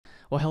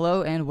Well,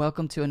 hello and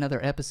welcome to another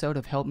episode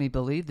of Help Me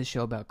Believe, the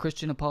show about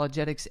Christian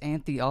apologetics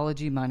and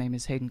theology. My name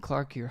is Haden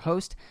Clark, your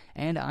host,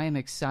 and I am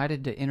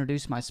excited to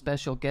introduce my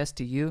special guest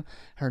to you.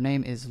 Her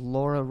name is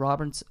Laura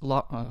Robinson.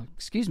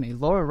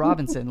 Laura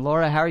Robinson.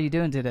 Laura, how are you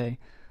doing today?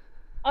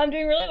 I'm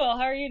doing really well.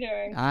 How are you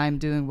doing? I'm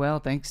doing well.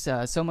 Thanks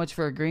so much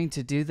for agreeing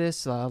to do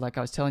this. Like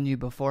I was telling you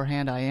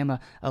beforehand, I am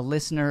a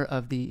listener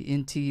of the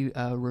NT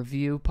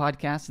Review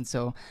podcast, and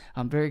so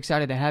I'm very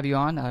excited to have you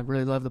on. I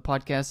really love the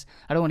podcast.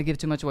 I don't want to give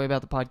too much away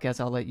about the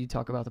podcast. I'll let you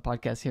talk about the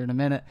podcast here in a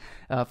minute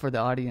for the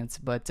audience.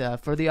 But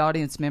for the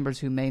audience members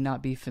who may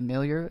not be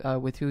familiar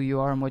with who you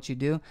are and what you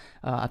do,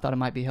 I thought it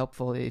might be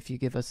helpful if you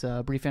give us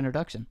a brief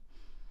introduction.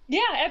 Yeah,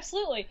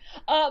 absolutely.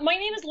 My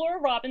name is Laura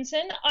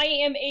Robinson. I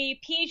am a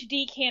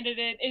PhD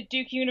candidate at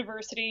Duke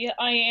University.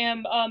 I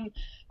am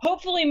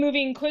hopefully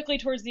moving quickly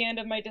towards the end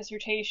of my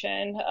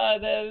dissertation.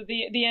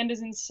 The end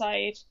is in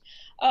sight.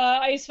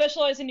 I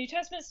specialize in New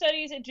Testament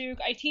studies at Duke.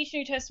 I teach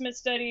New Testament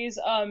studies.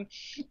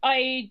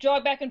 I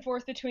jog back and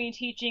forth between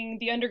teaching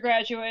the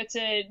undergraduates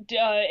at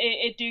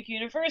Duke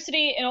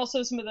University and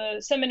also some of the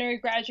seminary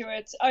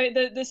graduates,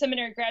 the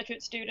seminary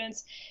graduate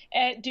students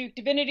at Duke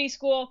Divinity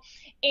School.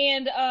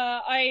 And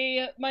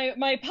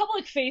my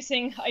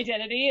public-facing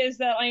identity is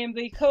that I am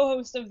the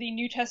co-host of the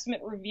New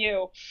Testament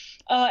Review,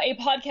 a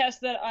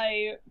podcast that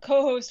I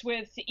co-host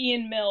with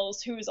Ian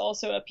Mills, who is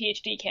also a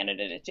PhD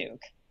candidate at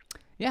Duke.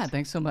 Yeah,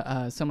 thanks so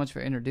much for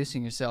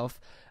introducing yourself.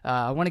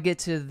 I want to get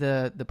to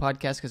the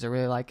podcast because I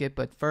really like it.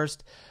 But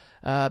first,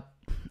 how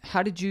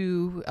did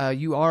you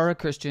are a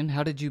Christian.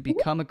 How did you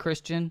become a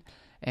Christian?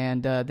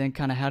 And then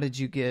kind of how did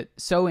you get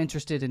so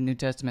interested in New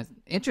Testament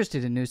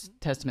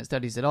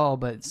studies at all,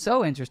 but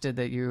so interested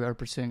that you are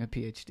pursuing a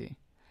PhD?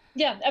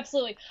 Yeah,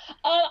 absolutely.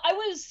 I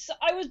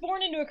was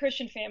born into a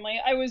Christian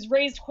family. I was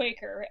raised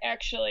Quaker,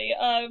 actually,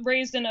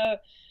 raised in a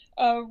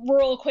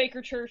rural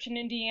Quaker church in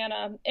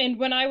Indiana. And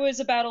when I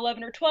was about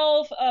 11 or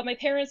 12, my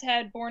parents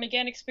had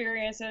born-again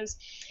experiences,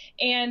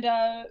 and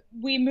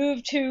we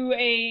moved to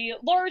a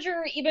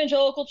larger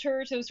evangelical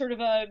church. It was sort of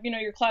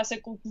your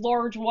classic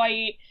large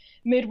white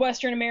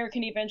Midwestern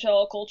American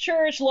evangelical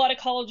church, a lot of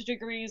college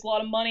degrees, a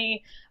lot of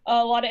money,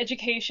 a lot of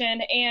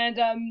education.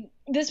 And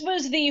this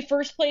was the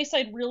first place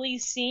I'd really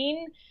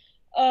seen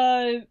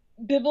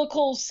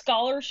biblical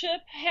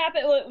scholarship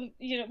happen.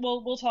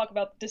 We'll talk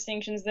about the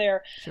distinctions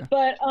there. Sure.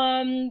 But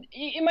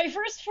my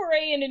first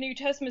foray into New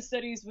Testament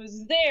studies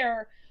was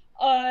there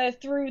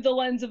through the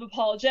lens of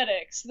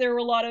apologetics. There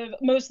were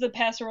most of the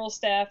pastoral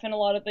staff and a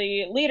lot of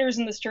the leaders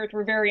in this church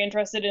were very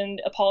interested in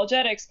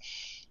apologetics.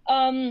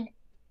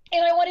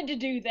 And I wanted to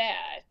do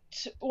that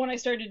when I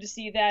started to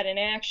see that in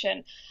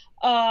action.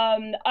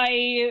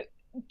 I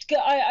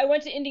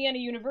went to Indiana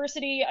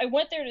University. I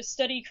went there to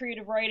study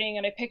creative writing,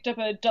 and I picked up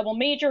a double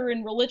major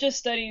in religious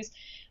studies.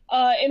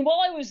 And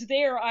while I was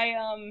there,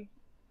 I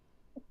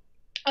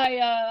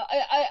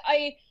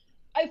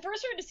first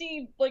started to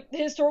see like the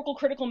historical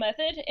critical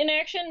method in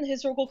action, the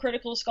historical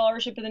critical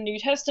scholarship of the New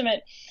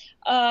Testament,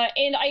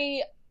 and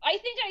I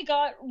think I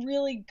got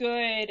really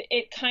good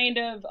at kind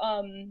of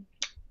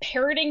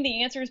parroting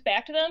the answers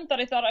back to them that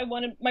I thought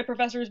my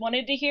professors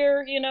wanted to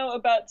hear,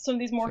 about some of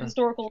these more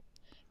historical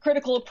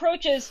critical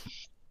approaches.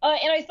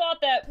 And I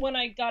thought that when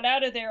I got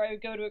out of there, I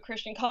would go to a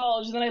Christian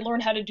college, and then I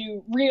learned how to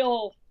do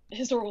real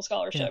historical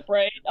scholarship,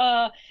 right?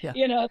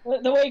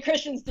 The way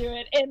Christians do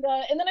it. And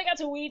then I got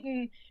to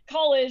Wheaton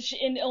College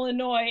in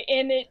Illinois,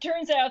 and it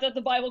turns out that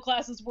the Bible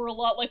classes were a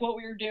lot like what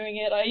we were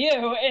doing at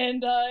IU,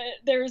 and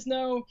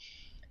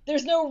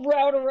there's no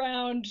route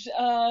around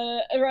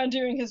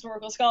doing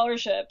historical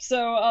scholarship.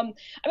 So,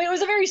 it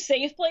was a very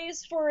safe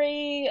place for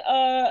a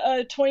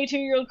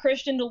 22-year-old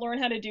Christian to learn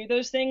how to do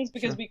those things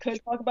because we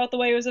could talk about the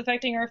way it was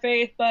affecting our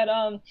faith. But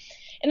and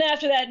then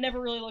after that, never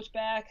really looked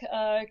back.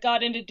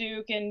 Got into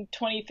Duke in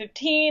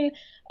 2015.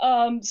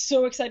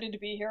 So excited to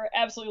be here.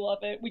 Absolutely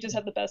love it. We just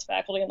have the best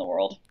faculty in the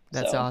world.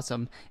 That's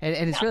awesome.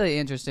 And it's really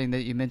interesting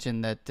that you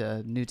mentioned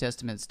that New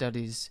Testament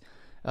studies.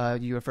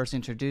 You were first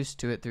introduced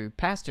to it through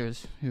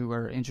pastors who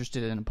were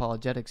interested in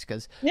apologetics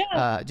because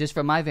just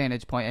from my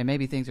vantage point, and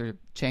maybe things are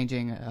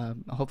changing,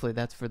 hopefully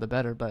that's for the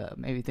better, but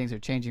maybe things are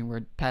changing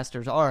where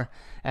pastors are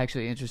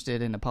actually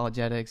interested in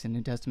apologetics and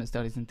New Testament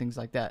studies and things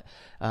like that,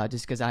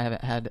 just because I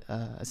haven't had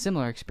a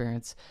similar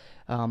experience,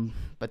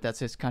 but that's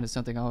just kind of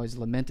something I always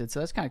lamented.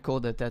 So that's kind of cool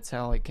that that's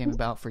how it came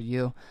about for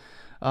you.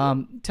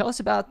 Tell us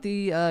about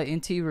the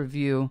NT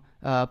Review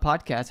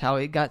podcast, how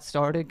it got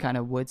started, kind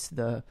of what's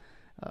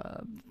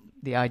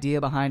the idea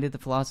behind it, the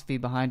philosophy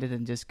behind it,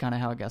 and just kind of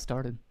how it got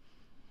started.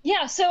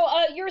 Yeah, so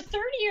your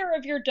third year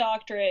of your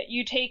doctorate,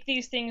 you take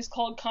these things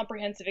called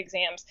comprehensive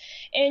exams.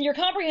 And your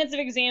comprehensive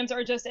exams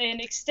are just an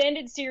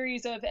extended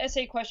series of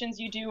essay questions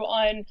you do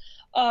on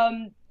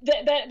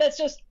that's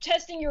just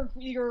testing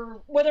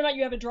your whether or not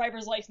you have a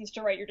driver's license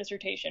to write your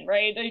dissertation,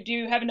 right? Do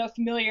you have enough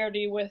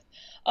familiarity with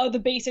the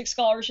basic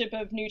scholarship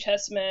of New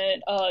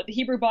Testament, the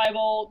Hebrew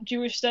Bible,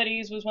 Jewish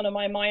studies was one of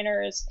my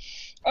minors.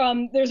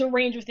 There's a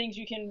range of things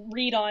you can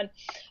read on.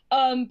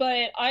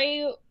 But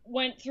I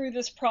went through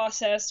this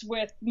process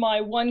with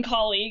my one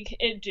colleague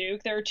at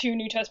Duke. There are 2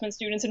 New Testament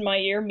students in my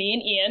year, me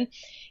and Ian,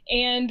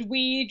 and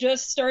we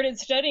just started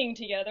studying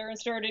together and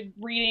started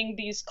reading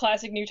these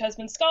classic New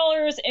Testament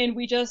scholars, and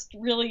we just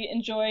really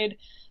enjoyed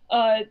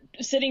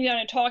sitting down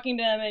and talking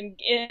to them and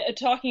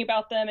talking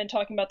about them and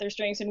talking about their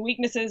strengths and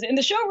weaknesses. And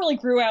the show really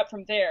grew out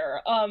from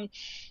there.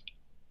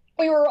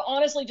 We were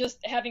honestly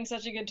just having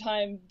such a good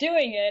time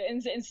doing it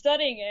and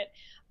studying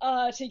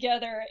it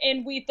together.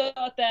 And we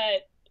thought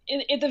that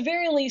at the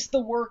very least, the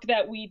work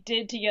that we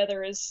did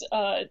together is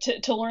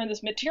to learn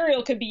this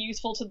material could be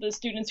useful to the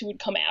students who would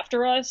come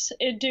after us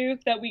at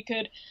Duke, that we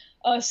could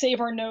save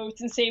our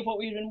notes and save what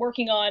we've been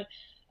working on.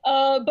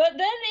 But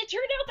then it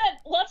turned out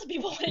that lots of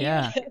people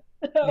hated it.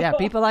 So, yeah,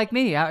 people like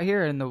me out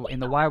here in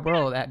the wide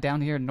world,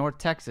 down here in North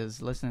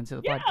Texas, listening to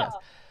the podcast.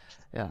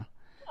 Yeah.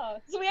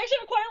 So we actually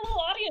have quite a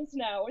little audience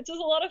now, which is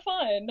a lot of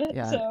fun.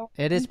 Yeah, so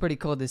it is pretty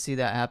cool to see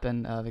that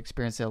happen. I've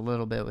experienced it a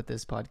little bit with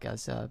this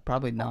podcast.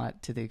 Probably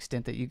not to the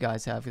extent that you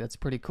guys have. That's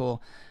pretty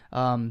cool.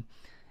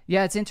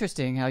 Yeah, it's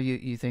interesting how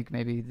you think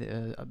maybe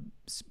the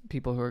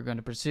people who are going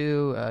to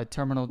pursue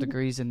terminal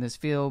degrees in this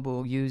field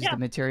will use the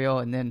material,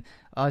 and then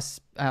us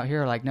out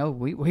here are like, no,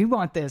 we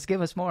want this.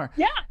 Give us more.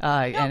 Yeah.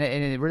 And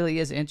it really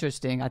is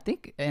interesting. I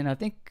think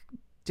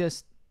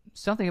just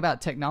something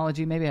about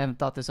technology. Maybe I haven't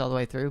thought this all the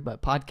way through,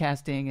 but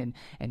podcasting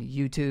and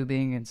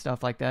YouTubing and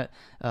stuff like that.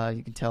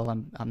 You can tell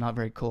I'm not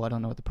very cool. I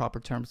don't know what the proper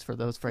terms for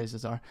those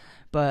phrases are,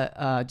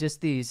 but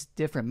just these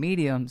different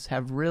mediums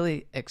have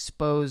really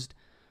exposed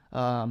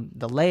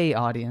the lay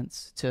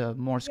audience to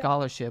more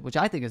scholarship, which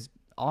I think is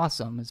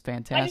awesome. Is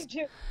fantastic. I do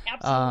too.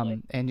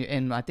 Absolutely.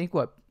 And I think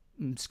what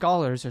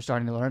scholars are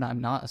starting to learn.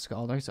 I'm not a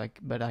scholar,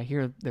 but I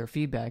hear their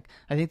feedback.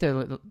 I think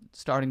they're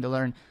starting to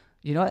learn.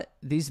 You know what?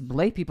 These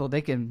lay people,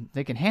 they can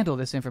handle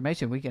this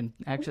information. We can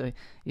actually,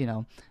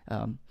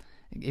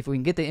 if we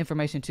can get the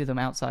information to them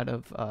outside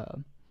of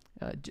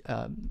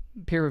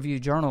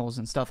peer-reviewed journals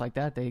and stuff like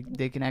that,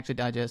 they can actually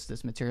digest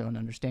this material and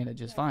understand it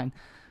just fine.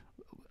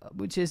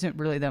 Which isn't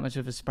really that much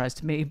of a surprise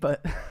to me,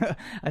 but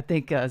I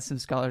think some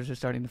scholars are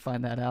starting to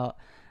find that out.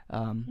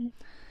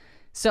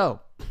 So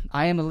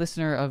I am a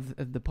listener of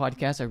the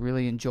podcast. I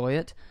really enjoy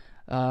it.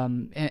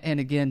 And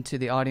again, to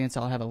the audience,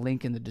 I'll have a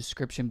link in the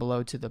description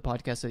below to the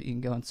podcast so you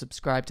can go and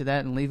subscribe to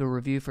that and leave a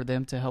review for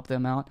them to help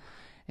them out.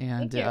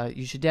 And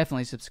you should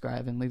definitely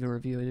subscribe and leave a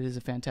review. It is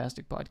a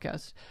fantastic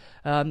podcast.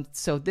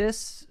 So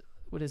this,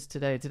 what is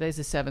today? Today's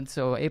the 7th.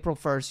 So April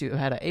 1st, you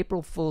had an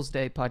April Fool's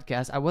Day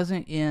podcast. I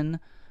wasn't in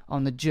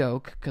on the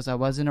joke because I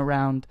wasn't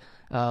around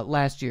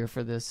last year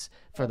for the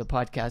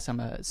podcast. I'm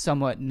a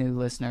somewhat new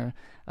listener,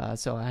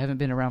 so I haven't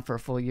been around for a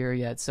full year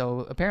yet.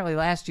 So apparently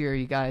last year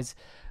you guys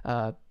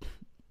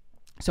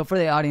so for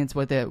the audience,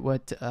 what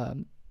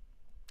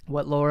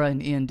Laura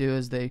and Ian do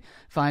is they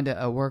find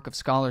a work of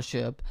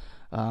scholarship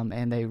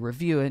and they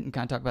review it and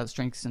kind of talk about the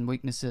strengths and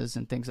weaknesses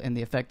and things and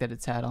the effect that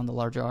it's had on the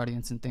larger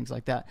audience and things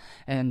like that.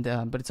 And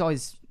but it's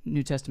always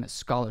New Testament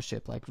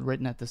scholarship, like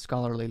written at the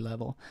scholarly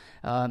level.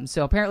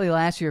 So apparently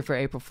last year for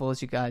April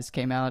Fool's, you guys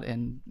came out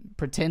and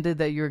pretended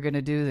that you were going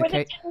to do the...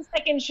 It was a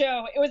 10-second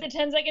show. It was a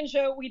 10-second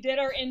show. We did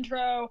our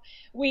intro.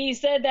 We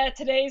said that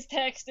today's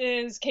text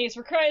is Case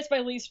for Christ by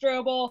Lee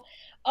Strobel.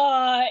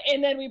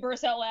 And then we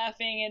burst out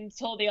laughing and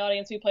told the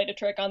audience we played a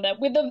trick on them.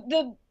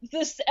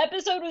 This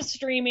episode was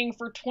streaming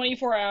for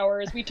 24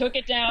 hours. We took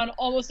it down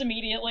almost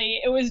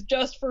immediately. It was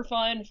just for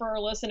fun for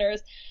our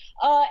listeners.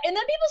 And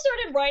then people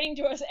started writing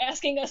to us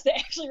asking us to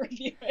actually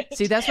review it.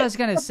 See, that's what I was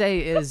going to say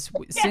is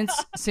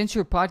since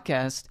your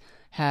podcast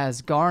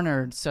has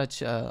garnered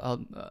such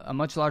a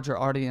much larger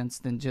audience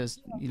than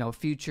just,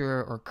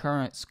 future or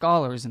current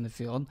scholars in the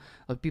field,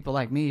 of people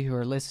like me who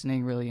are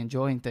listening, really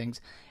enjoying things,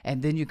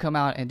 and then you come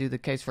out and do the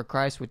Case for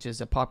Christ, which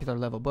is a popular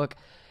level book.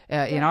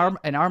 In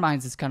our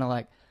minds, it's kind of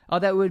like, oh,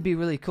 that would be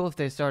really cool if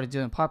they started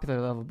doing popular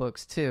level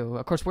books too.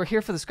 Of course, we're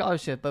here for the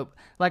scholarship, but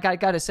like I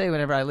got to say,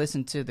 whenever I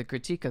listened to the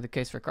critique of the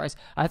Case for Christ,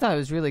 I thought it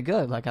was really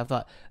good. Like I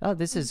thought, oh,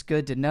 this is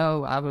good to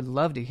know. I would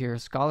love to hear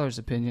scholars'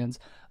 opinions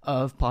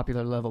of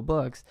popular level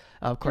books.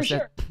 Of course,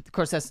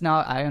 that's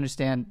not. I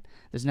understand.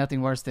 There's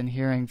nothing worse than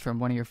hearing from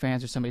one of your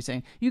fans or somebody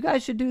saying, "You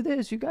guys should do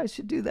this. You guys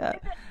should do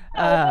that."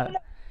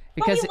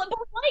 Because but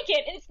we like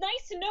it, and it's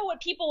nice to know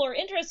what people are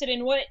interested in.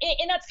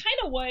 And that's kind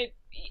of what.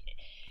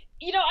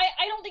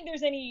 I don't think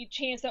there's any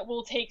chance that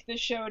we'll take this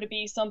show to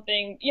be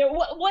something,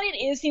 what it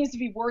is seems to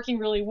be working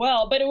really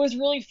well, but it was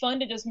really fun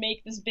to just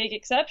make this big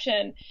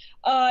exception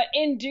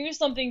and do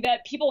something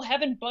that people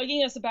have been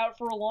bugging us about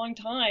for a long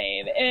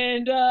time.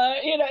 And,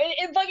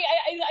 bugging,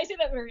 I say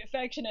that very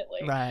affectionately.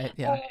 Right,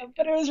 yeah.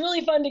 But it was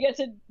really fun to get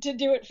to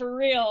do it for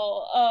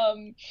real.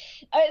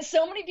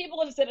 So many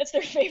people have said it's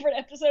their favorite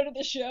episode of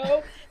the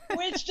show,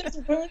 which just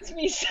wounds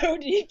me so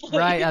deeply.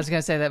 Right, I was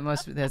gonna say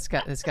that's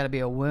got to be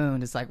a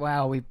wound. It's like,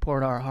 wow, we poured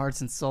our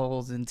hearts and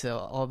souls into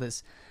all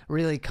this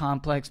really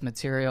complex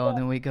material, and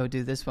then we go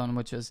do this one,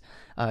 which was,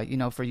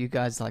 for you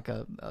guys like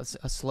a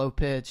slow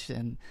pitch,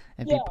 and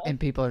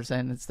people are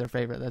saying it's their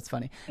favorite. That's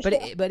funny.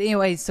 But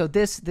anyway, so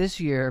this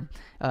year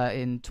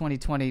in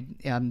 2020,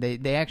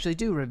 they actually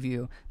do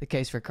review the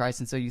Case for Christ,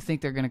 and so you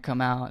think they're going to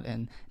come out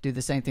and do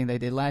the same thing they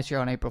did last year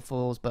on April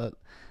Fools, but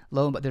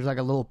there's like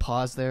a little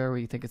pause there where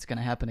you think it's going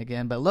to happen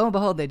again. But lo and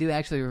behold, they do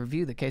actually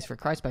review the Case for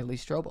Christ by Lee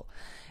Strobel.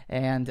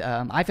 And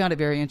I found it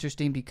very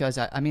interesting because,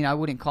 I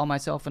wouldn't call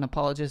myself an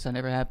apologist. I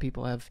never have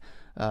people have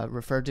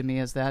referred to me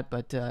as that,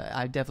 but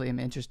I definitely am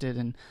interested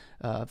in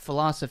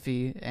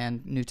philosophy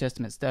and New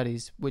Testament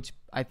studies, which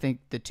I think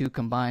the two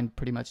combined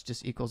pretty much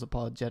just equals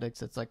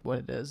apologetics. That's like what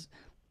it is,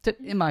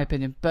 in my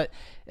opinion. But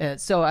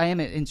so I am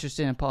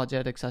interested in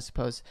apologetics, I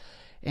suppose.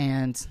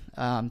 And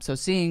so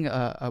seeing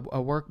a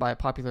work by a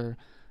popular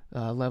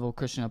level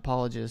Christian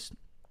apologist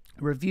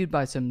reviewed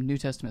by some New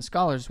Testament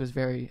scholars was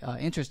very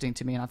interesting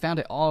to me, and I found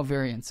it all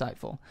very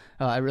insightful.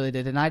 I really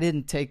did, and I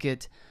didn't take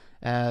it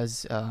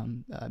as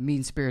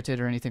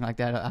mean-spirited or anything like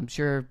that. I'm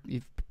sure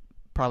you've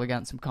probably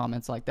gotten some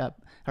comments like that,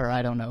 or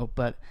I don't know,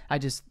 but I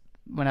just,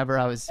 whenever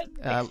I was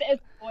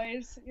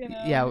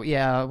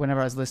whenever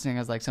I was listening,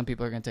 I was like, some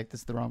people are going to take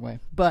this the wrong way,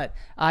 but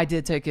I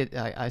did take it,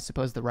 I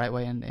suppose, the right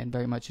way, and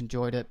very much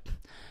enjoyed it.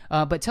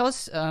 But tell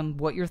us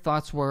what your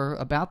thoughts were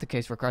about the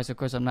Case for Christ. Of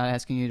course, I'm not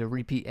asking you to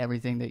repeat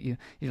everything that you're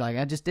like,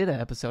 I just did an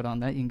episode on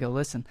that. You can go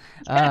listen.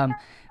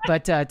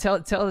 But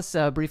tell us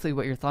briefly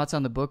what your thoughts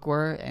on the book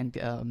were.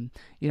 And,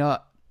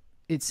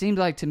 it seemed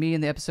like to me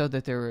in the episode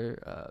that there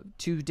were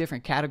two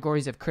different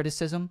categories of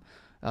criticism.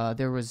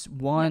 There was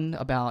one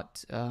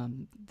about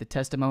the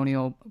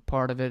testimonial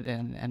part of it,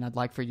 and I'd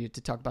like for you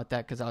to talk about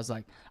that, because I was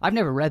like, I've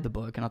never read the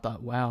book, and I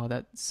thought, wow,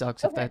 that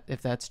sucks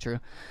if that's true.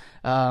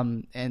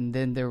 And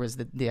then there was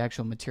the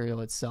actual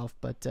material itself,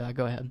 but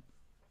go ahead.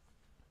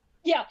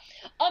 Yeah.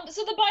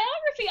 So the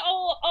biography,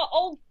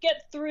 I'll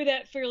get through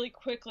that fairly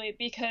quickly,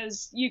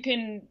 because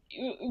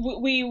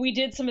we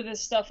did some of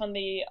this stuff on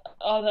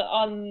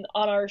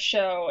our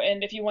show,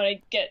 and if you want to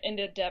get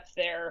into depth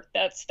there,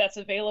 that's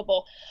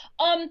available.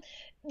 I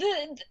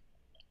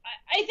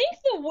think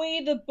the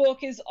way the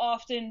book is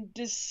often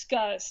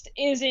discussed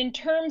is in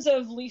terms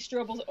of Lee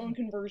Strobel's own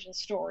conversion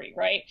story,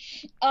 right?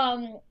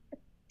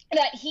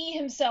 That he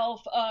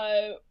himself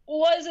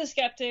was a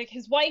skeptic.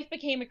 His wife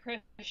became a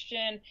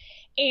Christian,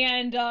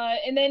 and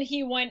then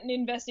he went and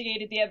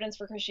investigated the evidence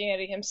for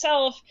Christianity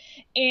himself,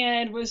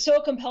 and was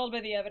so compelled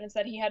by the evidence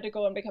that he had to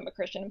go and become a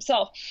Christian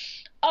himself.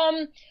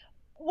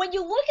 When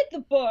you look at the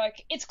book,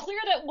 it's clear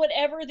that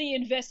whatever the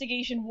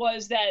investigation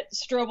was that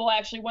Strobel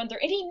actually went through,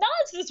 and he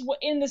nods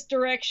in this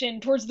direction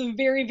towards the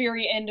very,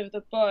 very end of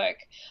the book,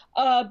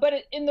 but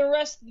in the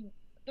rest of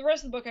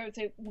the book, I would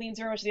say, leans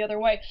very much the other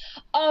way.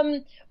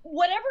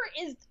 Whatever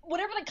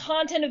the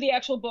content of the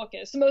actual book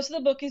is, so most of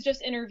the book is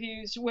just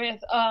interviews with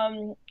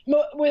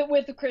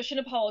the Christian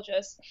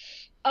apologists.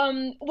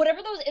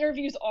 Whatever those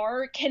interviews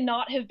are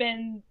cannot have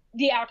been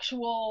the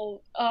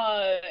actual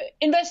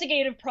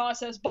investigative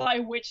process by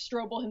which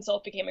Strobel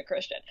himself became a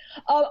Christian.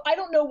 I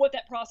don't know what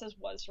that process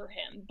was for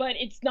him, but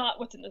it's not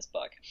what's in this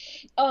book.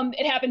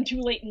 It happened too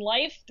late in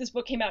life. This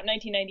book came out in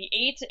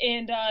 1998,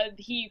 and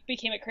he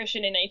became a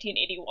Christian in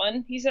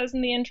 1981, he says in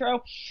the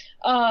intro.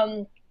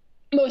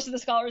 Most of the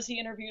scholars he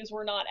interviews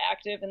were not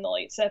active in the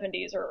late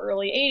 70s or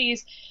early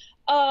 80s.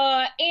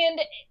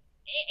 And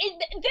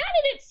that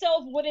in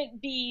itself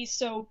wouldn't be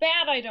so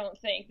bad, I don't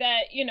think.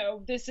 That,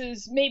 this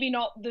is maybe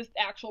not the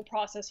actual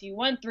process he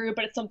went through,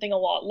 but it's something a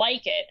lot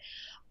like it.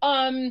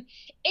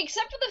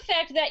 Except for the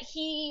fact that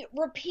he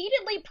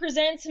repeatedly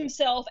presents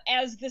himself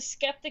as the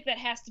skeptic that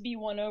has to be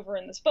won over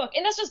in this book.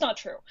 And that's just not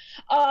true.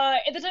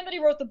 At the time that he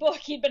wrote the book,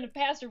 he'd been a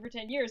pastor for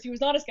 10 years. He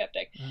was not a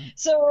skeptic. Right.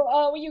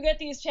 So when you get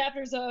these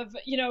chapters of,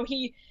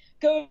 he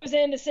goes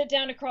in to sit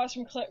down across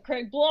from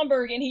Craig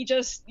Blomberg, and he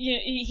just,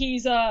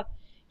 he's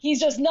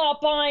just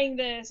not buying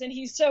this, and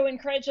he's so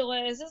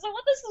incredulous. It's like,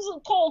 well, this is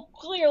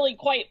clearly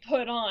quite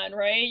put on,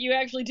 right? You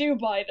actually do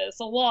buy this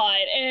a lot,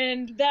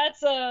 and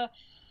that's I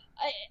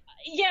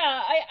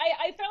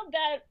found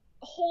that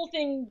whole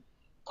thing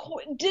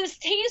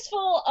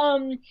distasteful.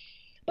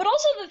 But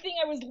also the thing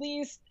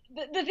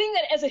the thing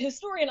that as a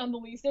historian I'm the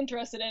least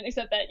interested in,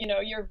 except that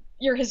your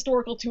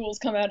historical tools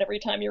come out every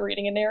time you're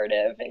reading a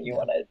narrative, and you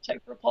want to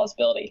check for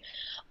plausibility.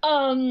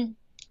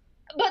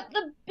 But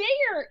the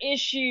bigger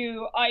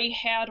issue I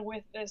had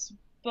with this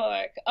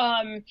book,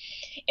 and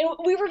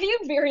we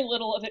reviewed very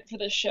little of it for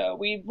this show.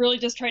 We really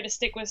just tried to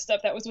stick with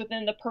stuff that was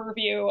within the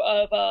purview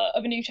of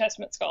a New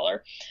Testament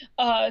scholar.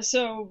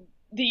 So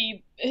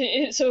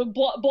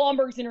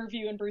Blomberg's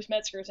interview and Bruce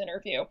Metzger's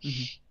interview.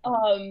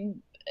 Mm-hmm.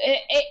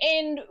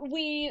 And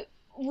we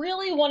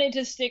really wanted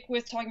to stick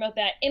with talking about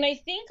that. And I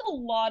think a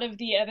lot of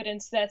the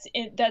evidence that's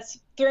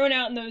thrown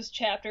out in those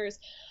chapters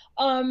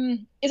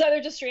is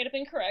either just straight up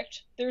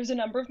incorrect. There's a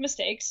number of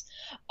mistakes.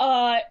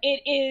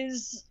 It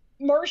is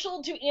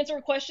marshaled to answer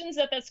questions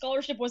that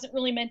scholarship wasn't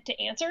really meant to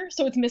answer,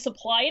 so it's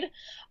misapplied,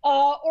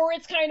 or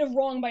it's kind of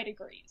wrong by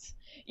degrees.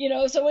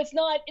 So it's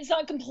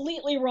not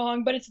completely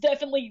wrong, but it's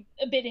definitely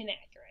a bit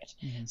inaccurate. it.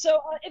 So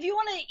if you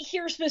want to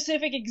hear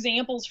specific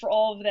examples for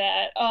all of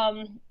that,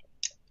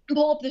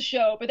 pull up the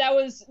show. But that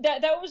was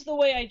the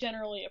way I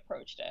generally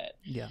approached it.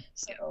 Yeah.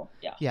 So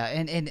yeah. Yeah,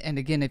 and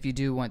again, if you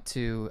do want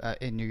to,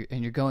 and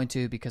you're going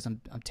to, because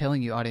I'm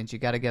telling you, audience, you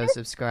got to go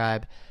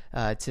subscribe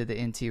to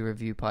the NT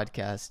Review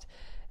podcast.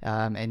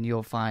 And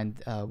you'll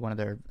find one of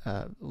their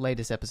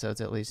latest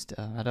episodes, at least.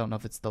 I don't know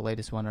if it's the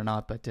latest one or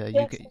not, but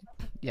you can,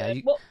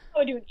 we'll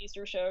do an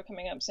Easter show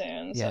coming up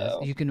soon. Yeah,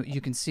 so. you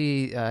can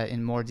see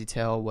in more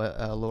detail what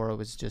Laura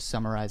was just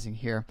summarizing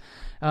here.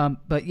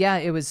 But yeah,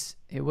 it was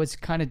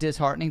kind of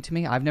disheartening to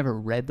me. I've never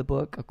read the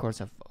book. Of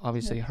course, I've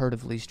obviously heard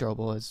of Lee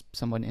Strobel as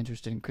someone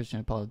interested in Christian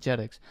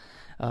apologetics.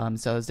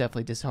 So it's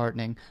definitely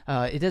disheartening.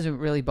 It doesn't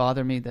really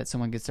bother me that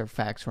someone gets their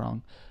facts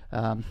wrong.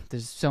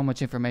 There's so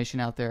much information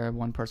out there.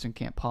 One person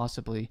can't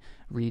possibly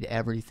read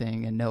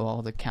everything and know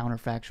all the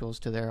counterfactuals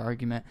to their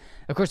argument.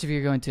 Of course, if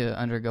you're going to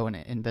undergo an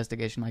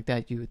investigation like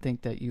that, you would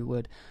think that you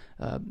would,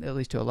 at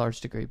least to a large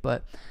degree.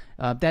 But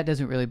that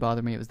doesn't really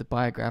bother me. It was the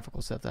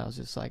biographical stuff that I was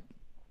just like,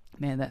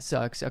 man, that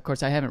sucks. Of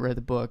course, I haven't read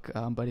the book,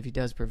 but if he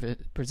does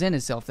present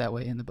himself that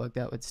way in the book,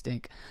 that would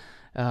stink.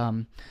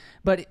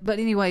 But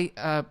anyway,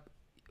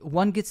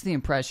 one gets the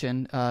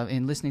impression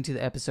in listening to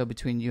the episode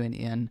between you and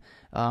Ian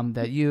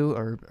that you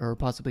or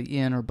possibly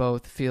Ian or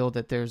both feel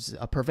that there's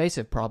a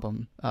pervasive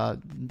problem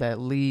that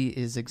Lee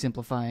is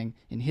exemplifying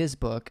in his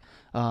book,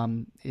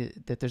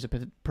 that there's a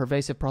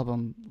pervasive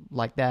problem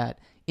like that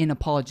in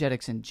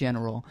apologetics in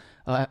general,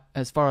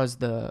 as far as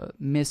the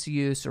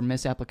misuse or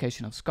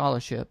misapplication of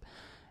scholarship.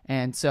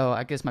 And so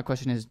I guess my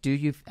question is, do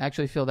you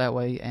actually feel that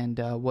way, and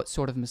what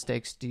sort of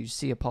mistakes do you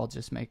see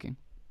apologists making?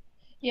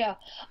 Yeah.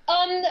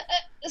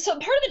 So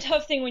part of the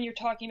tough thing when you're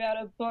talking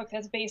about a book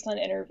that's based on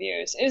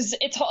interviews is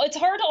it's hard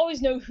to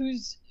always know who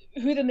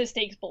the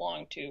mistakes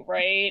belong to,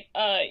 right?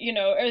 Or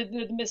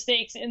the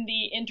mistakes in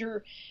the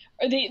interviewee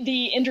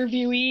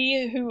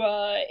who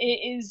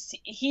is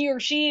he or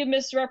she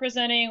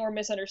misrepresenting or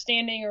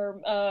misunderstanding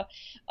or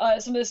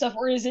some of the stuff,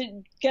 or is it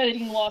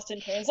getting lost in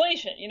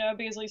translation?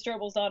 Because Lee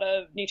Strobel's not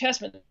a New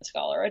Testament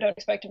scholar. I don't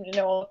expect him to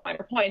know all the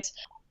finer points.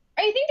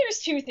 I think there's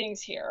two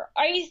things here.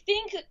 I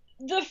think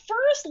the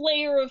first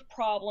layer of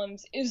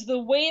problems is the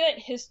way that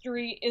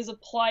history is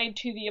applied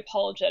to the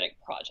apologetic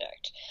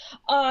project.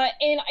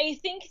 And I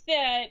think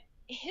that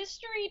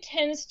history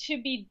tends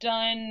to be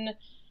done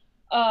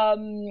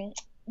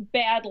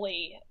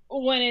badly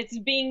when it's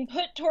being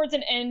put towards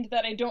an end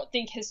that I don't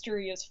think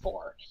history is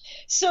for.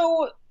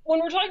 So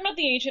when we're talking about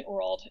the ancient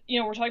world,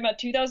 we're talking about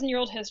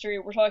 2,000-year-old history.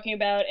 We're talking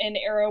about an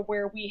era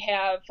where we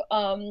have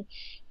a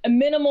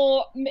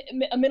minimal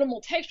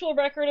textual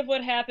record of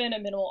what happened, a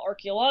minimal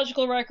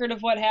archaeological record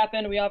of what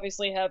happened. We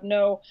obviously have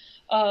no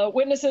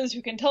witnesses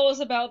who can tell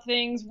us about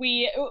things.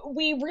 We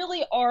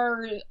really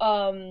are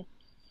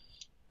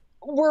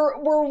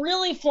we're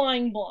really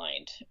flying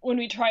blind when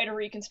we try to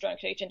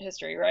reconstruct ancient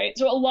history, right?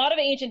 So a lot of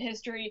ancient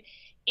history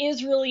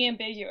is really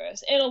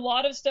ambiguous, and a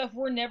lot of stuff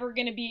we're never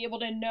going to be able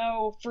to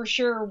know for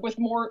sure with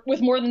more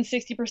than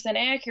 60%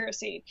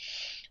 accuracy.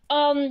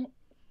 And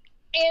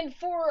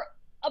for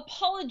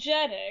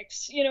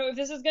apologetics, if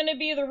this is going to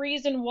be the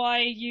reason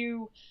why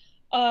you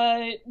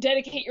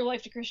dedicate your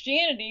life to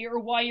Christianity or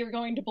why you're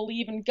going to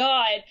believe in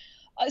God,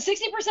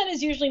 60%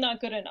 is usually not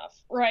good enough,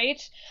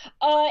 right?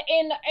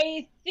 And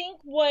I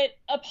think what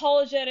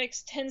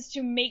apologetics tends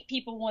to make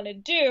people want to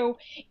do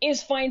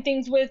is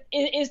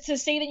is to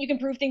say that you can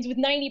prove things with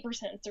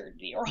 90%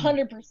 certainty or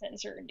 100%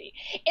 certainty.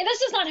 And that's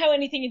just not how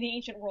anything in the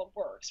ancient world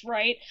works,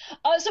 right?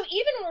 So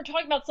even when we're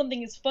talking about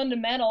something as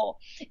fundamental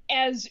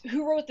as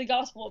who wrote the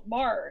Gospel of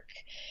Mark,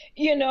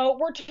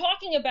 we're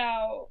talking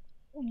about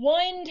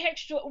one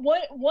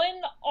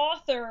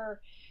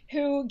author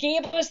who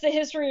gave us the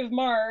history of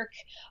Mark,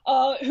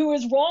 who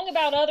is wrong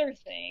about other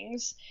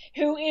things,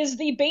 who is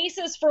the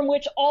basis from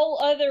which all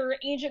other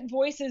ancient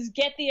voices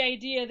get the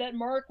idea that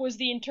Mark was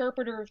the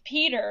interpreter of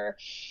Peter,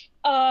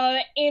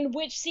 and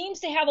which seems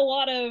to have a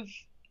lot of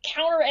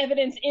counter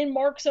evidence in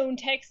Mark's own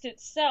text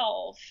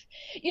itself.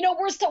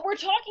 We're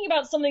talking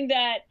about something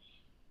that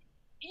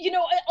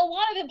a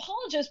lot of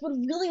apologists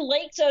would really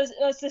like us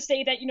to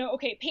say that,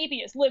 okay,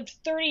 Papias lived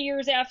 40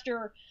 years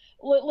after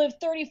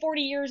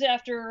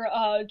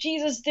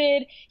Jesus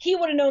did. He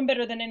would have known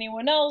better than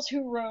anyone else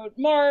who wrote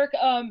Mark.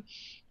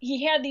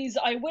 He had these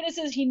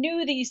eyewitnesses. He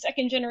knew the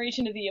second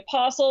generation of the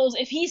apostles.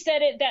 If he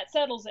said it, that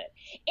settles it.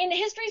 And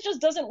history just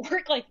doesn't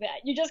work like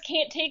that. You just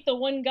can't take the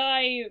one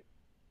guy.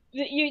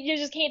 You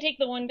just can't take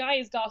the one guy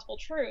as gospel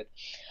truth.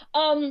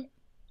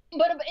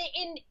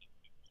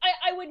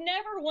 I would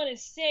never want to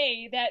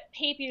say that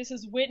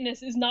Papias's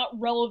witness is not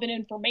relevant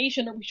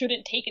information, or we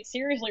shouldn't take it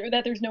seriously, or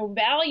that there's no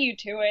value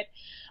to it.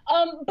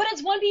 But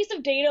it's one piece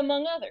of data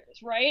among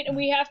others, right? And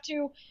we have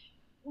to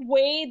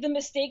weigh the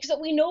mistakes that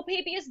we know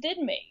Papias did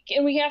make,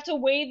 and we have to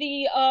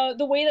weigh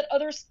the way that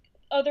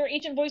other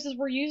ancient voices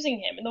were using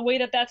him, and the way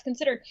that that's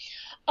considered.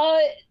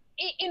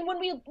 And when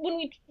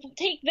we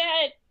take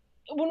that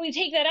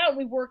out and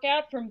we work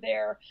out from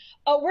there,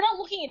 we're not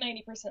looking at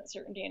 90%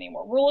 certainty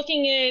anymore. We're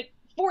looking at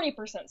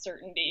 40%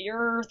 certainty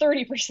or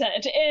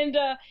 30%. And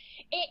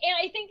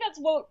I think that's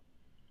what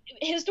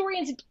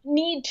historians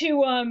need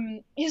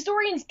to,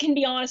 historians can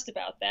be honest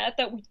about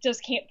that we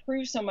just can't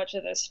prove so much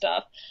of this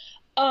stuff.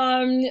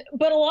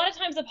 But a lot of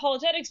times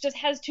apologetics just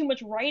has too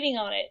much writing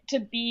on it to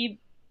be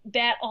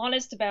that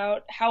honest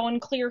about how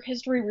unclear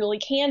history really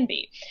can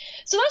be.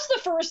 So that's the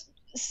first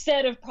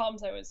set of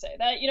problems I would say.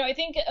 That, I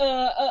think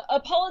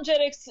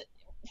apologetics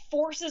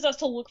forces us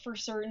to look for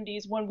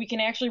certainties when we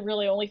can actually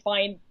really only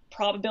find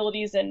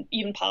probabilities and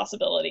even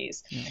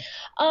possibilities. Yeah.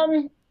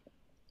 And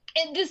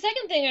the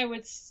second thing I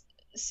would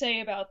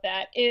say about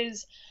that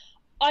is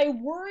I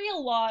worry a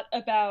lot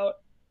about,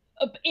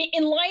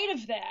 in light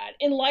of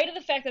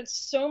the fact that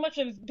so much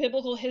of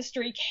biblical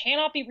history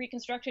cannot be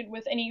reconstructed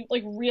with any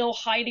real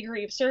high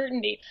degree of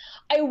certainty,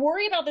 I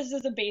worry about this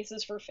as a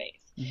basis for faith.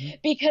 Mm-hmm.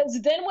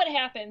 Because then what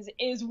happens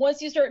is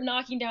once you start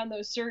knocking down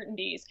those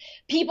certainties,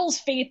 people's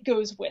faith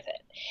goes with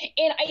it.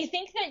 And I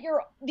think that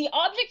the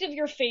object of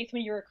your faith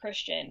when you're a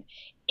Christian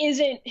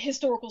isn't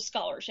historical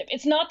scholarship.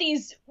 It's not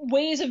these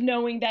ways of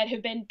knowing that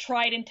have been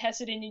tried and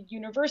tested in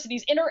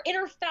universities and are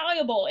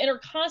fallible and are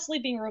constantly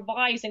being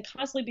revised and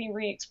constantly being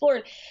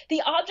re-explored.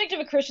 The object of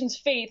a Christian's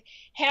faith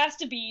has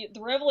to be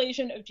the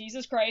revelation of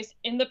Jesus Christ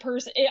in the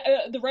person,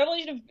 the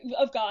revelation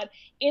of God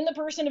in the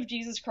person of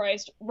Jesus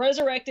Christ,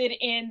 resurrected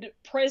and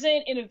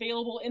present and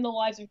available in the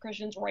lives of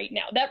Christians right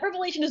now. That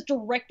revelation is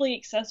directly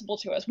accessible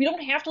to us. We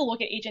don't have to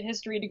look at ancient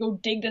history to go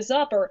dig this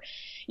up or,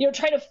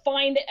 try to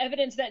find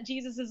evidence that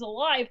Jesus is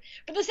alive.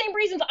 For the same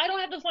reasons, I don't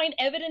have to find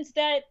evidence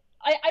that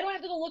I don't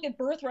have to go look at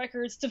birth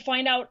records to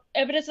find out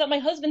evidence that my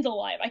husband's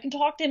alive. I can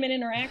talk to him and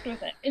interact with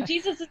him. And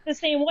Jesus is the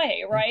same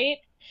way, right?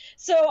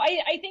 So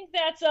I think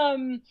that's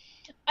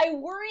I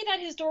worry that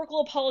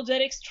historical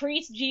apologetics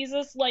treats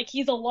Jesus like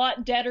he's a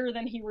lot deader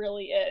than he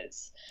really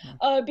is,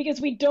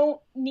 because we don't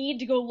need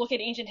to go look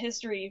at ancient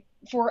history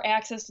for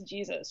access to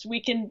Jesus.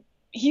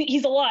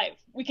 He's alive.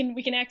 We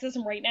can access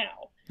him right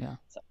now. Yeah.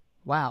 So.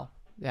 Wow.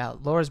 Yeah,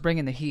 Laura's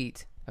bringing the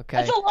heat.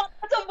 Okay. That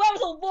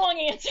was a long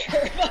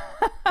answer.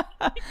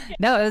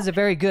 No, it was a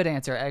very good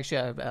answer.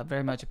 Actually, I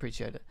very much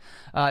appreciate it.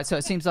 So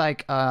it seems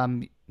like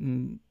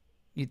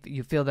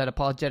you feel that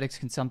apologetics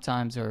can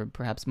sometimes, or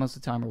perhaps most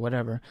of the time, or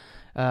whatever,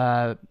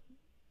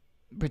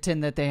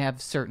 pretend that they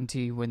have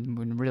certainty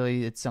when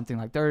really it's something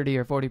like 30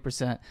 or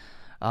 40%.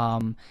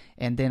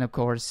 And then, of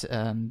course,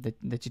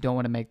 that you don't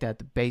want to make that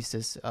the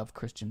basis of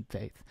Christian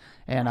faith.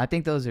 And I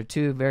think those are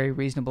two very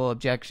reasonable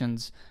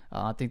objections.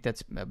 I think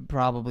that's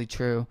probably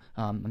true.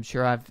 I'm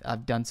sure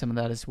I've done some of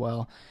that as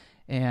well.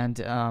 And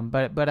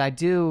but I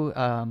do,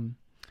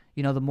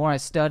 the more I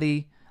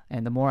study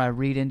and the more I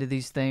read into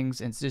these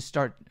things and just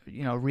start,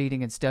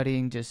 reading and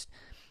studying just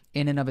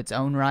in and of its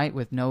own right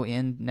with no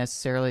end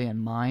necessarily in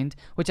mind,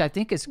 which I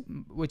think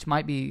which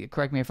might be,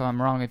 correct me if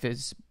I'm wrong, if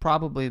it's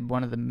probably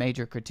one of the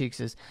major critiques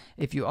is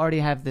if you already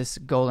have this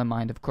goal in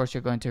mind, of course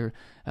you're going to,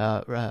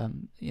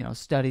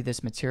 study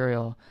this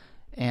material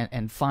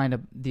and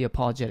find the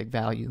apologetic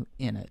value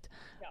in it.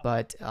 Yeah.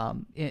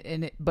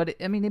 But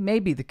it may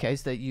be the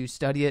case that you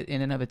study it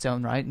in and of its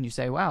own right and you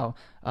say, wow,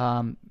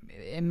 and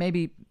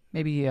maybe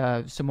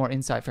some more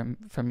insight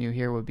from you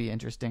here would be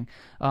interesting.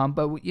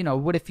 But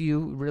what if you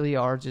really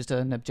are just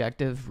an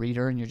objective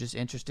reader and you're just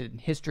interested in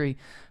history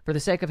for the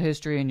sake of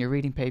history and you're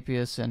reading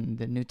Papias and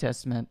the New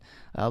Testament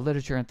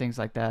literature and things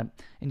like that, and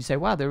you say,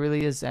 wow, there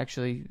really is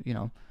actually,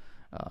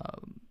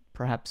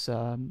 perhaps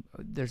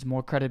there's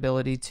more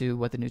credibility to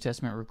what the New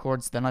Testament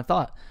records than I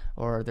thought,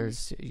 or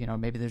there's,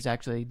 maybe there's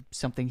actually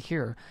something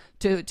here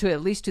to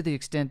at least to the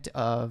extent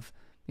of,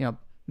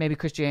 maybe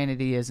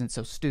Christianity isn't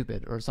so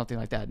stupid or something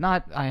like that.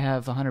 Not I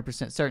have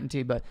 100%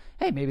 certainty, but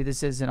hey, maybe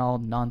this isn't all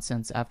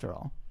nonsense after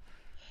all.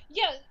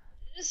 Yeah.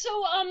 So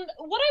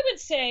what I would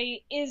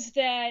say is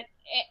that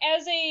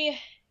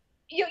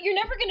you're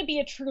never going to be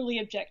a truly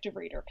objective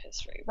reader of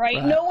history,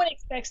 right? No one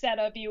expects that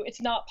of you.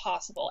 It's not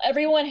possible.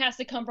 Everyone has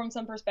to come from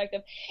some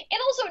perspective. And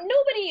also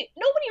nobody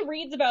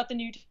reads about the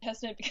New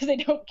Testament because they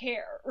don't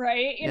care,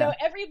 right?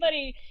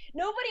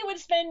 Nobody would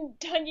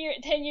spend 10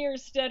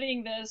 years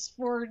studying this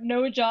for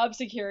no job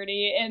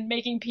security and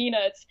making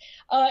peanuts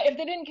if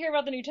they didn't care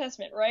about the New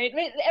Testament, right? I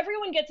mean,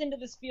 everyone gets into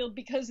this field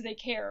because they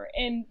care,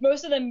 and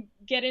most of them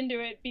get into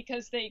it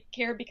because they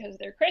care because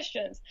they're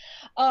Christians.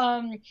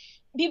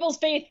 People's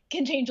faith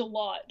can change a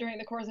lot during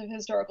the course of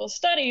historical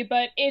study,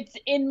 but it's,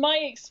 in my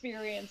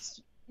experience,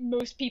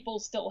 most people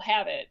still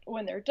have it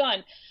when they're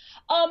done.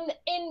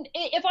 And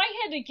if I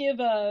had to give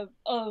a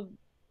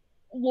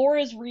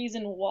Laura's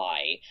reason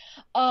why,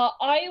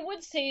 I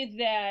would say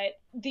that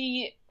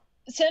the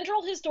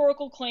central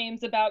historical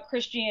claims about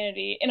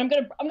Christianity, and I'm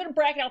gonna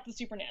bracket out the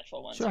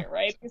supernatural ones here,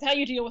 right? Because how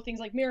you deal with things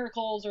like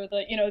miracles or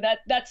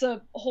that's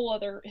a whole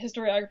other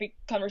historiography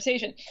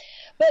conversation.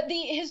 But the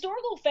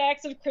historical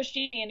facts of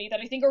Christianity that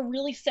I think are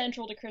really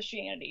central to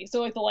Christianity,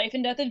 so like the life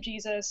and death of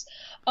Jesus,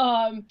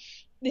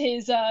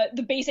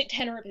 the basic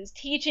tenor of his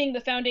teaching,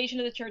 the foundation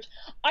of the church,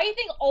 I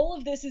think all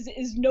of this is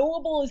as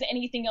knowable as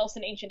anything else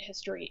in ancient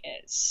history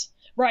is,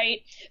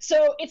 right?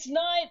 So it's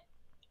not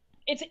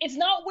it's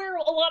not where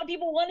a lot of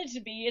people want it to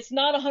be. It's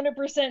not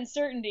 100%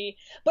 certainty,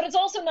 but it's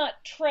also not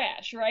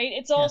trash, right?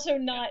 It's also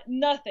not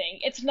nothing.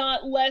 It's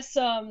not less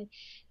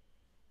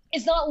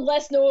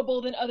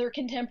knowable than other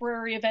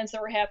contemporary events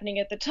that were happening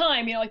at the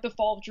time, like the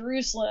fall of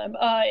Jerusalem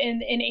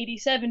in AD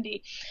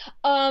 70.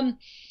 But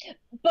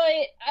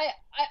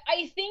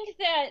I think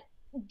that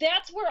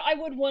that's where I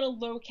would want to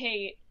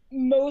locate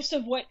most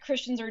of what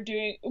Christians are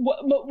doing,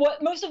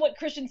 what most of what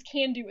Christians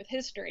can do with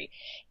history,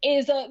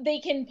 is they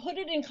can put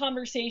it in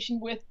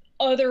conversation with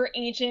other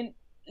ancient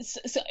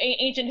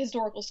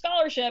historical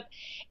scholarship,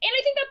 and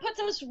I think that puts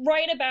us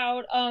right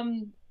about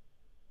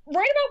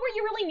where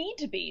you really need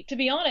to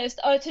be honest,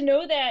 to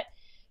know that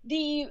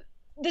the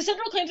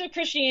central claims of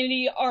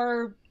Christianity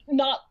are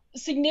not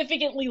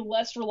significantly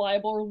less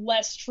reliable or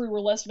less true or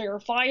less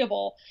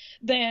verifiable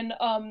than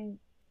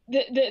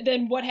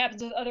what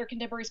happens with other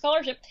contemporary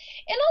scholarship.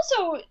 And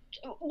also,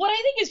 what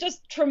I think is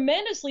just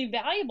tremendously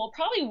valuable,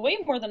 probably way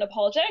more than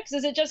apologetics,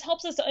 is it just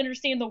helps us to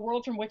understand the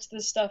world from which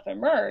this stuff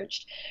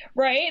emerged,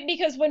 right?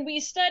 Because when we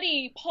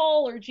study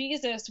Paul or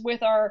Jesus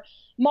with our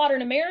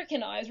modern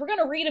American eyes, we're going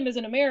to read him as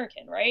an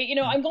American, right?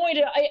 I'm going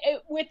to,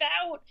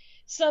 without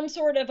some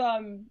sort of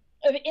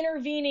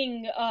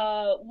intervening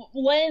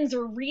lens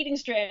or reading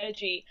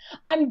strategy,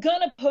 I'm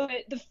going to put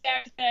the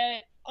fact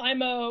that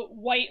I'm a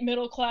white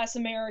middle-class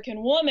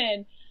American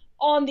woman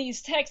on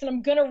these texts, and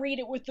I'm going to read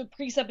it with the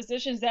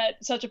presuppositions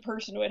that such a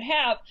person would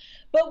have.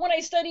 But when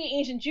I study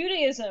ancient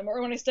Judaism, or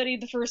when I study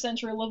the first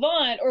century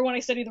Levant, or when I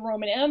study the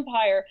Roman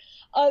Empire,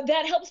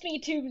 that helps me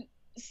to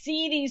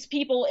see these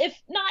people, if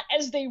not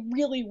as they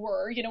really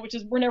were, which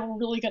is we're never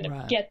really going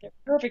to get there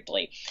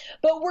perfectly,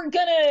 but we're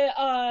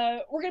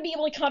gonna be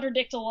able to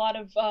contradict a lot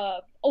of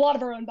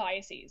our own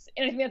biases,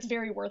 and I think that's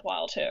very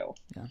worthwhile too.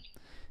 Yeah.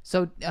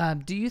 So,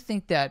 do you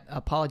think that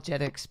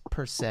apologetics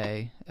per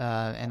se,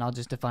 and I'll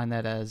just define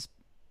that as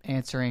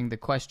answering the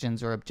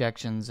questions or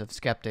objections of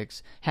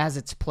skeptics, has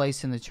its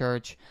place in the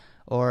church,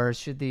 or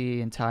should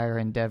the entire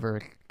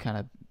endeavor kind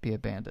of be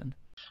abandoned?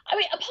 I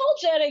mean,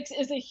 apologetics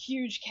is a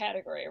huge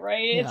category,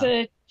 right? Yeah. It's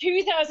a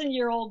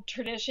 2,000-year-old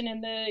tradition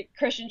in the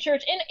Christian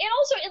church. And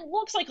also it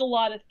looks like a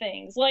lot of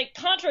things. Like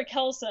Contra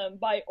Celsum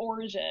by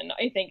Origen,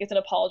 I think, is an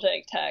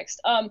apologetic text.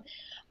 I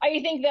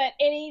think that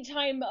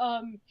anytime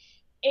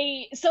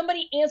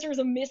somebody answers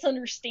a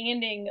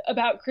misunderstanding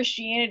about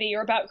Christianity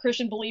or about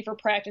Christian belief or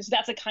practice,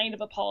 that's a kind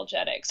of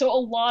apologetic. So a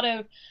lot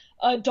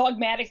of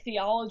dogmatic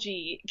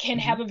theology can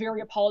have a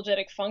very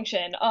apologetic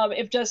function,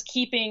 if just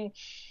keeping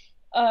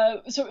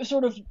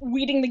sort of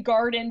weeding the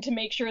garden to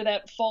make sure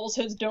that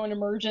falsehoods don't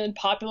emerge in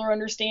popular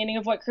understanding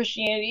of what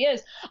Christianity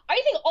is. I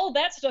think all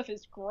that stuff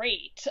is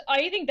great.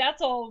 I think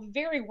that's all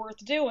very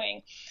worth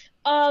doing.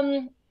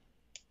 I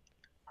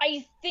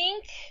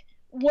think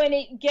when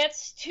it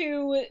gets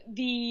to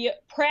the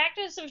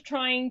practice of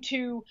trying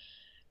to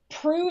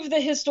prove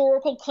the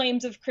historical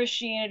claims of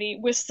Christianity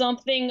with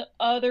something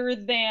other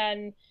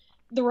than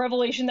the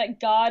revelation that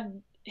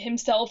God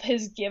himself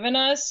has given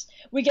us,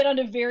 we get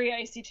onto very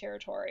icy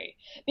territory,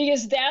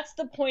 because that's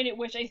the point at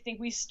which I think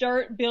we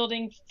start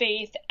building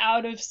faith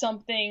out of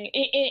something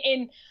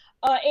and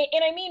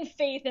I mean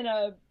faith in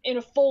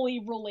a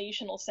fully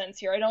relational sense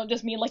here. I don't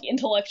just mean like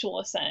intellectual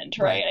assent,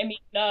 right? I mean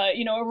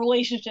a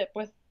relationship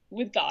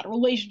with God, a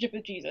relationship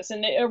with Jesus,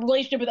 and a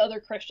relationship with other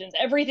Christians,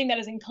 everything that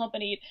is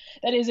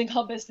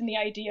encompassed in the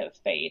idea of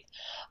faith.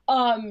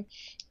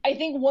 I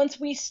think once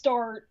we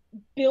start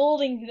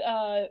building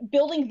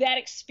that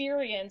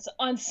experience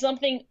on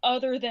something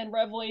other than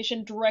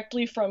revelation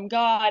directly from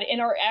God in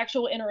our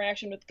actual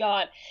interaction with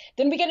God,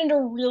 then we get into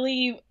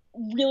really,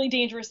 really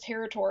dangerous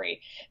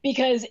territory,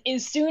 because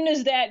as soon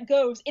as that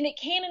goes, and it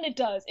can and it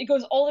does, it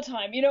goes all the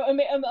time.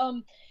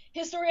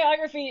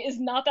 Historiography is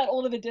not that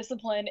old of a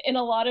discipline, and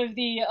a lot of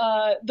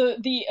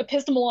the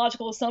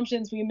epistemological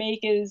assumptions we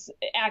make as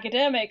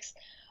academics,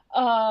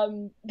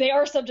 they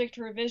are subject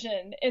to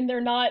revision, and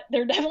they're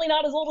definitely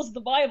not as old as the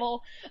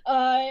Bible.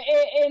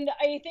 And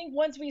I think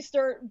once we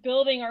start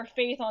building our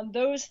faith on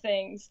those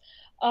things,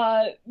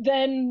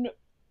 then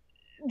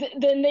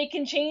they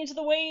can change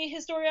the way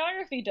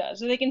historiography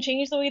does, or they can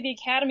change the way the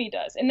academy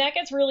does, and that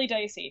gets really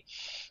dicey.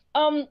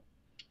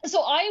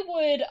 So I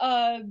would.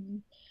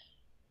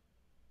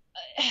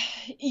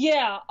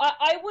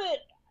 I would,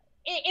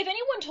 if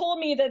anyone told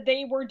me that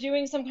they were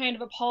doing some kind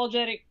of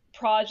apologetic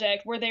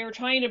project where they were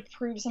trying to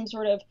prove some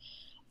sort of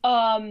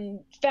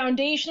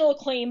foundational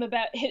claim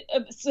about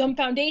some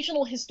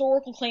foundational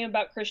historical claim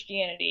about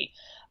Christianity,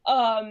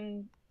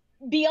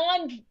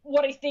 beyond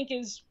what I think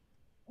is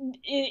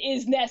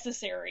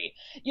necessary,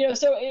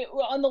 so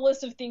on the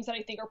list of things that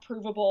I think are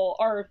provable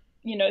are,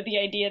 the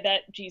idea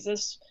that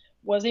Jesus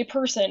was a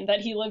person, that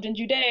he lived in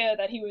Judea,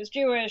 that he was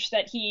Jewish,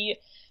 that he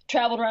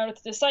traveled around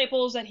with the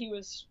disciples, that he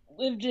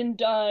lived in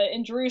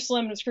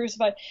Jerusalem and was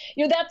crucified.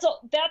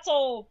 That's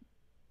all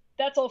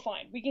That's all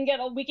fine. We can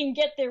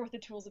get there with the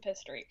tools of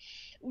history.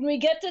 When we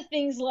get to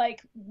things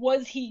like,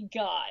 was he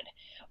God,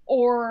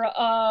 or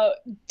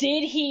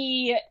did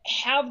he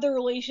have the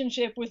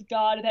relationship with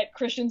God that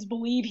Christians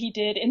believe he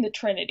did in the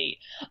Trinity?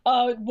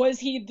 Was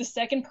he the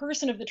second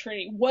person of the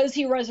Trinity? Was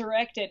he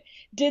resurrected?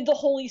 Did the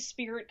Holy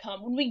Spirit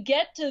come? When we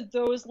get to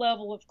those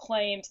level of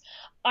claims,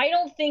 I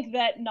don't think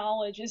that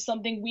knowledge is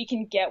something we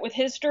can get with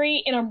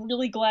history, and I'm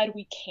really glad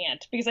we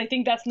can't, because I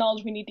think that's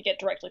knowledge we need to get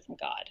directly from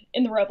God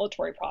in the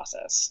revelatory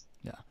process.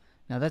 Yeah,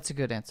 no, that's a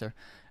good answer.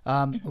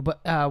 But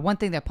one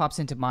thing that pops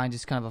into mind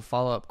is kind of a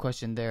follow-up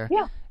question there.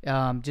 Yeah.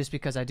 Just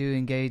because I do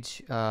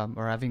engage,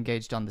 or I've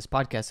engaged on this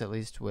podcast at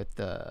least with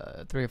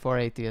 3 or 4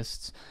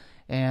 atheists,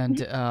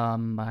 and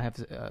I have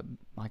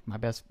like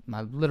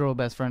my literal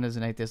best friend is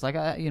an atheist. Like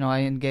I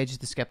engage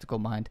the skeptical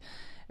mind.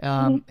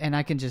 And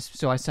I can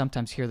so I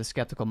sometimes hear the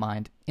skeptical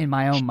mind in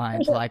my own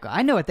mind. Like,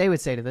 I know what they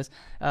would say to this.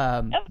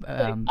 I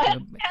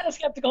had a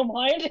skeptical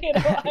mind,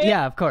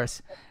 yeah, of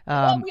course. We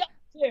all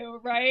do,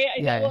 right?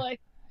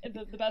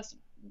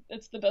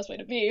 It's the best way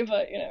to be,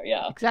 but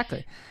yeah.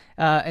 Exactly.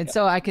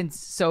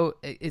 So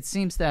it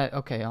seems that,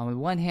 okay, on the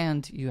one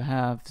hand, you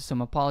have some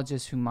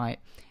apologists who might,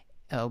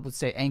 let's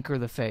say, anchor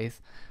the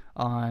faith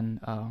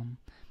on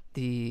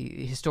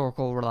the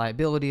historical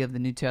reliability of the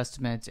New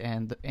Testament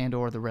and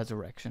or the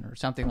resurrection or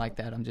something like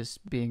that. I'm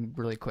just being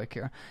really quick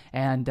here.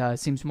 And it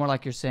seems more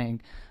like you're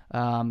saying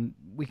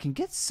we can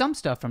get some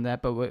stuff from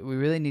that, but what we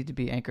really need to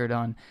be anchored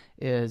on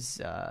is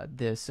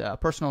this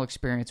personal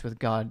experience with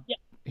God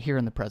here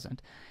in the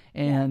present.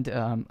 And,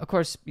 of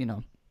course,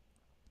 you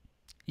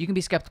can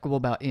be skeptical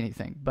about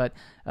anything, but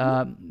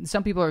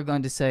some people are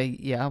going to say,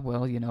 yeah,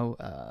 well,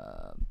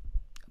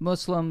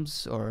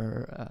 Muslims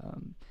or,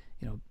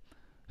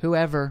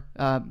 whoever,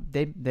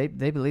 they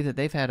believe that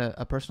they've had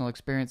a personal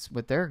experience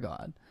with their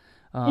God.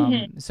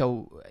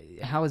 So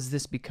how is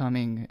this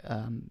becoming,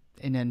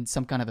 in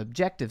some kind of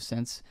objective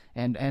sense,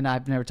 and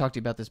I've never talked to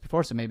you about this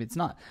before, so maybe it's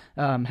not,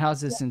 how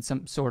is this in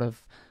some sort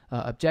of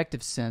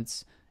objective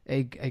sense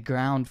a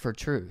ground for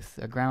truth,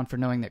 a ground for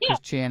knowing that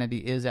Christianity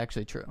is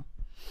actually true?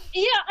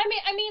 Yeah,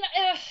 I mean,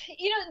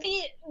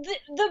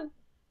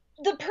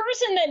 the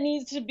person that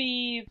needs to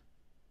be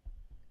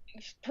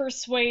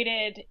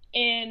persuaded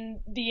in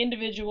the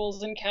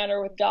individual's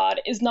encounter with God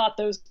is not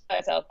those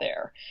guys out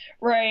there,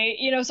 right?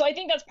 So I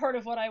think that's part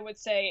of what I would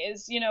say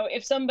is,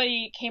 if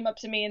somebody came up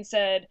to me and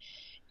said,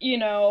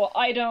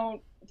 I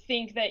don't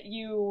think that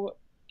you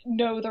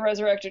know the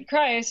resurrected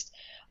Christ,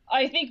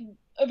 I think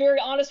a very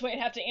honest way to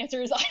have to answer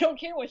is, I don't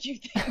care what you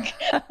think.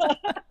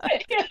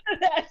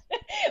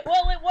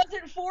 Well, it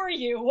wasn't for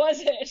you,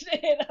 was it?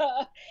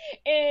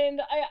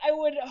 And I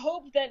would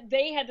hope that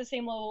they had the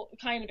same level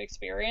kind of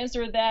experience,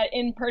 or that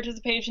in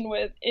participation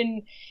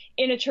in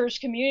a church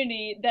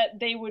community that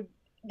they would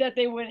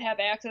have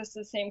access to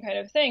the same kind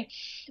of thing.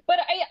 But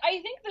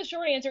I think the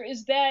short answer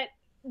is that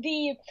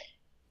the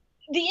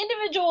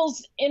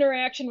individual's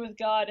interaction with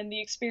God and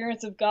the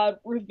experience of God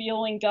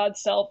revealing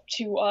God's self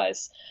to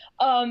us,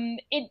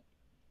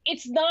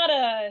 it's not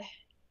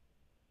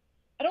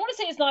I don't want to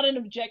say it's not an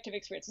objective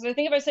experience, because I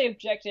think if I say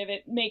objective,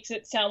 it makes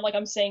it sound like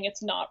I'm saying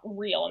it's not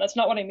real, and that's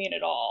not what I mean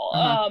at all.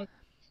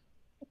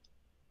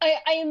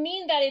 I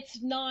mean that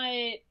it's not.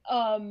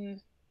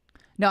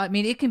 No, I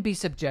mean, it can be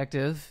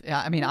subjective.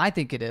 I mean, I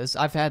think it is.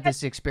 I've had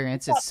this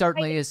experience. It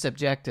certainly is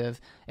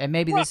subjective, and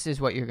maybe this is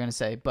what you're going to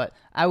say, but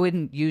I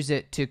wouldn't use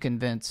it to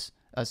convince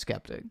a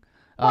skeptic.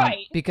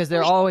 Right. Because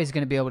they're always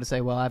going to be able to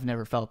say, well, I've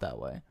never felt that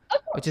way.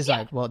 Of course, which is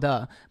like, well,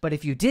 duh. But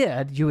if you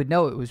did, you would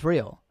know it was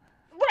real.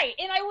 Right.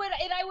 And I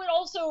would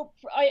also,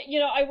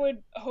 I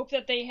would hope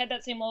that they had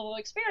that same level of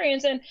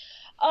experience. And,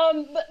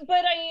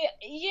 but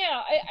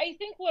I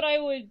think what I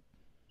would,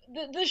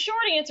 the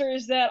short answer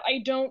is that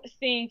I don't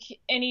think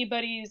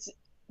anybody's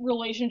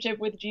relationship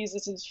with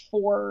Jesus is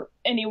for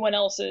anyone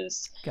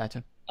else's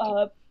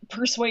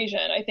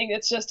persuasion. I think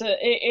it's just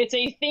it's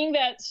a thing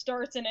that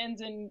starts and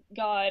ends in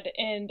God,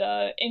 and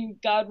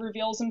God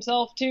reveals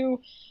himself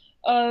to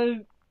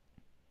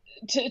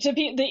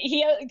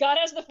God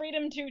has the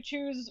freedom to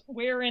choose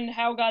where and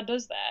how God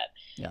does that.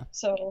 Yeah.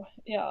 So,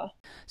 yeah.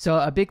 So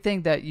a big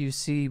thing that you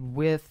see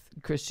with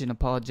Christian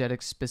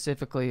apologetics,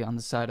 specifically on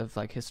the side of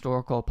like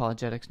historical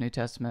apologetics, New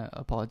Testament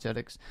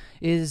apologetics,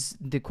 is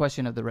the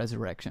question of the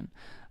resurrection.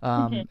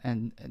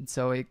 And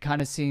so it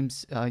kind of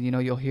seems,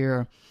 you'll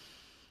hear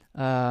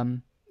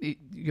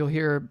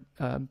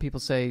people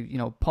say,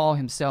 Paul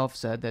himself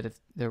said that if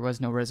there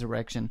was no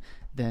resurrection,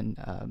 then,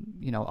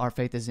 our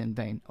faith is in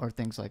vain, or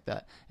things like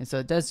that. And so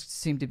it does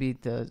seem to be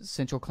the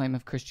central claim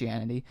of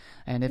Christianity.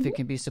 And if it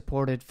can be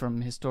supported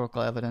from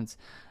historical evidence,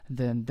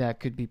 then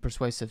that could be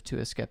persuasive to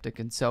a skeptic.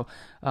 And so,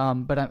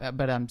 but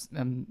I'm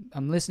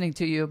listening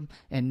to you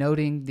and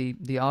noting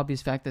the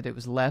obvious fact that it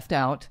was left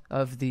out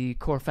of the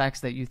core facts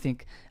that you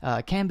think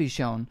can be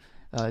shown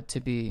to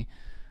be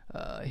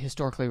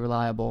historically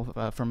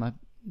reliable from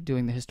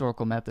doing the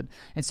historical method.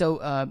 And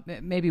so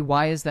maybe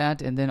why is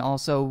that? And then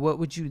also, what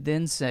would you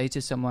then say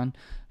to someone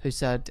who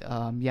said,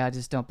 I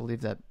just don't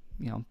believe that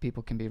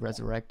people can be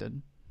resurrected?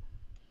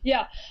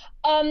 Yeah.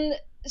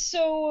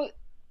 So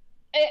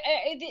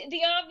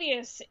the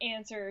obvious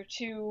answer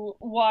to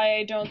why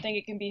I don't think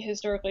it can be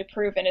historically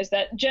proven is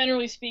that,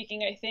 generally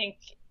speaking, I think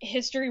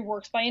history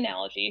works by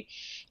analogy,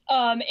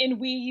 and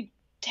we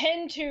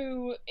tend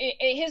to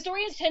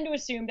historians tend to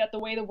assume that the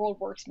way the world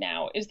works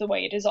now is the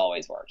way it has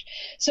always worked.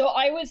 So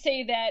I would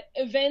say that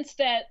events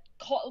that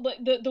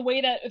the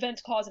way that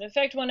events cause and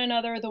affect one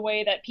another, the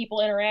way that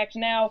people interact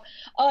now,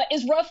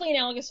 is roughly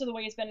analogous to the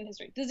way it's been in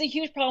history. This is a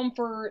huge problem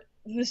for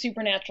the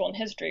supernatural in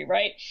history,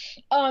 right?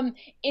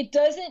 It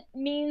doesn't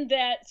mean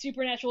that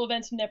supernatural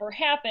events never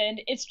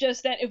happened. It's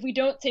just that if we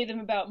don't say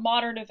them about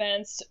modern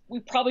events, we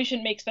probably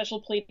shouldn't make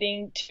special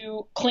pleading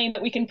to claim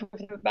that we can prove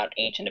them about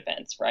ancient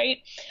events, right?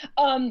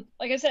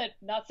 Like I said,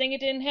 not saying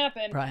it didn't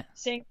happen, right.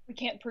 Saying we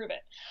can't prove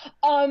it.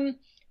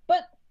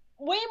 But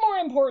way more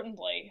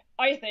importantly,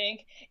 I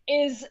think,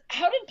 is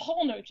how did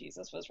Paul know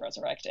Jesus was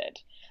resurrected?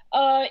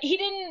 He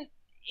didn't.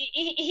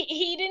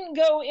 He didn't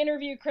go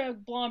interview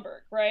Craig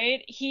Blomberg,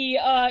 right? He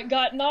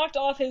got knocked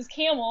off his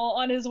camel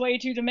on his way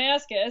to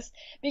Damascus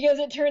because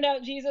it turned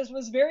out Jesus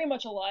was very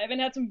much alive and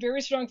had some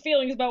very strong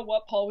feelings about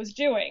what Paul was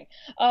doing.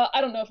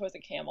 I don't know if it was a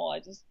camel.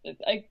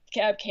 I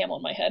have camel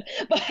in my head,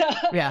 but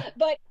yeah.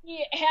 But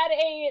he had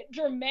a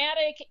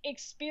dramatic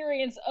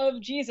experience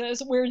of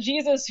Jesus, where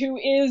Jesus, who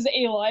is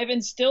alive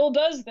and still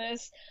does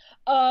this,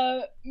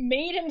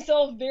 made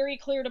himself very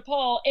clear to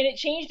Paul, and it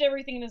changed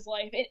everything in his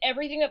life. And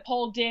everything that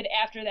Paul did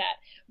after that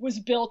was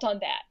built on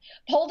that.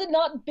 Paul did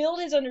not build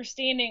his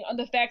understanding on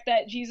the fact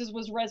that Jesus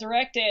was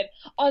resurrected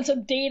on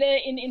some data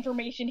and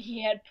information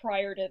he had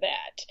prior to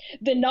that.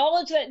 The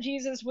knowledge that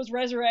Jesus was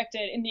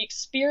resurrected and the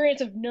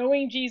experience of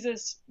knowing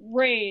Jesus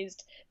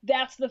raised,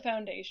 that's the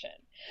foundation.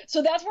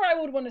 So that's where I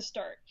would want to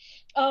start.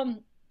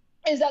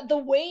 Is that the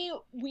way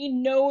we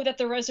know that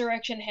the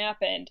resurrection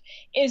happened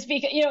is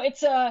because,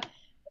 it's a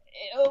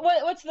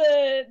what's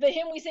the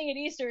hymn we sing at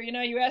Easter?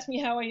 You ask me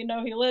how I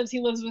know he lives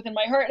within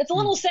my heart. It's a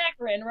little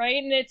saccharine, right?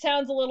 And it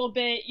sounds a little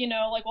bit,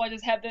 like, well, I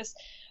just have this.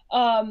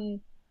 I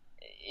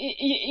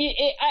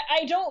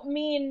don't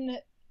mean.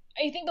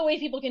 I think the way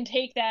people can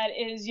take that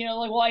is,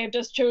 like, well, I have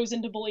just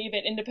chosen to believe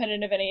it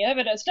independent of any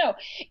evidence. No,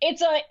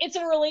 it's a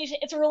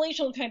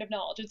relational kind of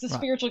knowledge. It's a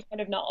spiritual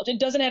kind of knowledge. It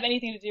doesn't have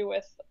anything to do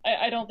with,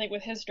 I don't think,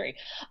 with history.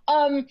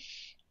 I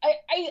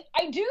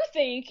do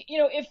think,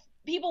 if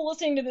people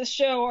listening to this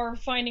show are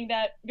finding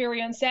that very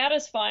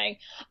unsatisfying,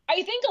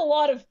 I think a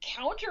lot of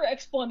counter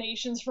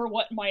explanations for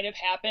what might have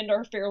happened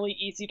are fairly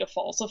easy to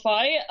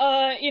falsify.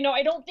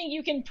 I don't think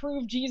you can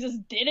prove Jesus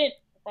didn't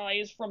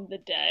rise from the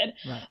dead.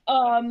 Right.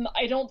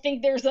 I don't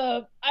think there's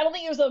a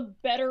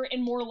better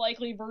and more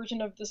likely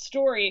version of the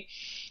story.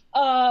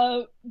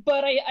 But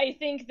I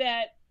think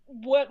that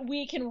what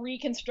we can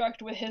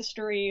reconstruct with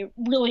history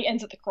really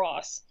ends at the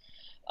cross.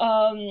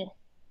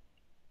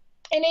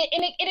 And it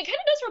kind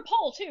of does for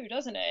Paul too,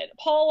 doesn't it?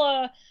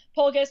 Paul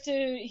gets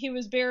to, he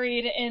was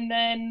buried, and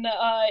then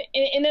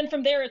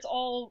from there it's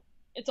all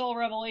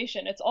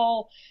revelation. It's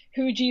all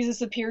who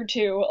Jesus appeared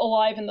to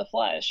alive in the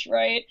flesh,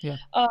 right? Yeah.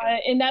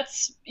 And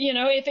that's,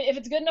 if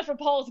it's good enough for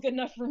Paul, it's good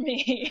enough for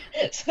me.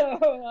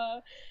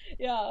 So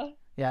yeah.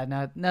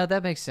 Yeah, no,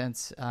 that makes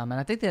sense. And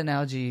I think the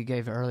analogy you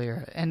gave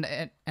earlier, and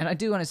I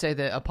do want to say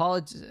that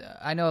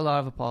I know a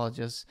lot of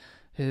apologists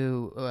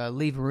who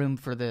leave room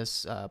for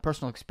this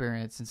personal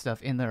experience and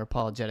stuff in their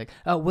apologetic.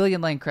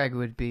 William Lane Craig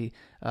would be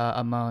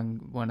among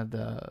one of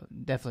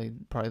definitely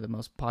probably the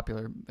most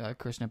popular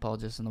Christian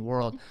apologists in the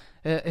world,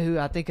 who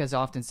I think has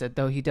often said,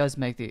 though he does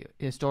make the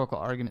historical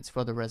arguments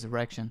for the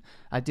resurrection,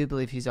 I do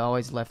believe he's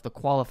always left the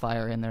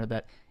qualifier in there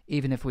that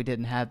even if we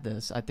didn't have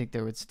this, I think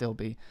there would still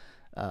be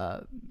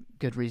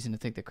good reason to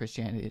think that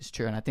Christianity is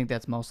true. And I think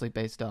that's mostly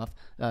based off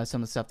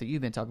some of the stuff that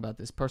you've been talking about,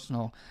 this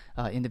personal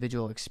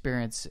individual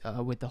experience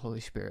with the Holy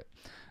Spirit.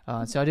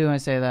 So I do want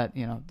to say that,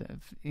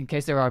 in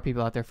case there are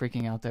people out there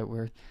freaking out that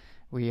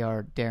we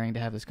are daring to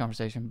have this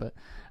conversation, but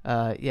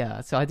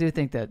so I do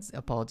think that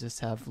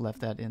apologists have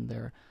left that in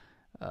their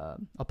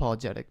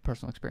apologetic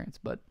personal experience.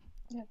 But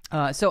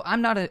so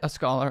I'm not a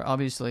scholar,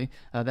 obviously.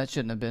 That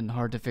shouldn't have been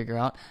hard to figure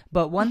out.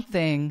 But one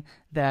thing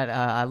that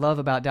I love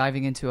about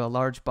diving into a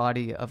large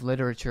body of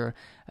literature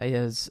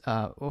is,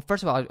 well,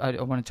 first of all,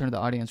 I want to turn to the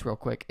audience real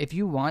quick. If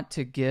you want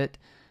to get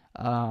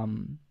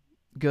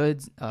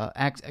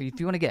if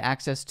you want to get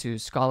access to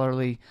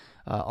scholarly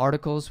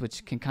articles,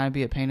 which can kind of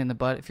be a pain in the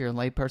butt if you're a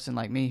layperson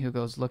like me who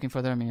goes looking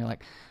for them and you're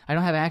like, I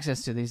don't have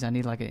access to these. I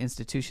need like an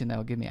institution that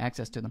will give me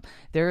access to them.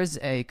 There is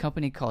a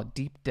company called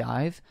Deep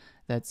Dive.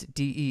 That's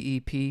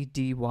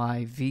DEEPDYVE.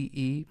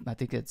 I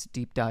think it's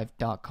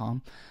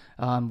deepdive.com,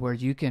 where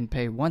you can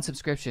pay one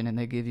subscription and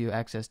they give you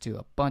access to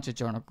a bunch of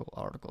journal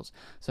articles.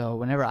 So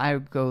whenever I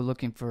go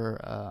looking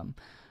for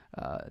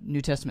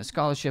New Testament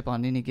scholarship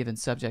on any given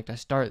subject, I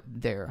start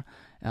there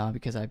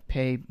because I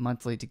pay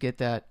monthly to get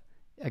that.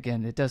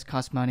 Again, it does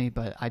cost money,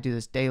 but I do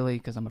this daily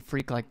because I'm a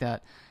freak like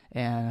that,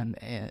 and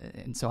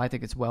so I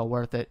think it's well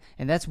worth it.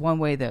 And that's one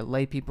way that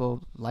lay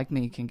people like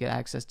me can get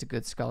access to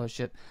good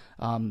scholarship.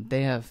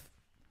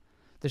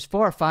 There's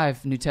 4 or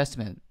 5 New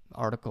Testament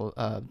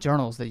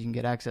journals that you can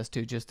get access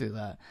to just through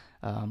that.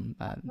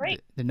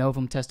 Right. The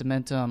Novum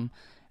Testamentum,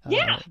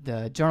 Yeah.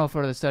 the Journal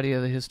for the Study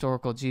of the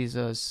Historical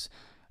Jesus.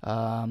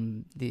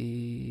 There's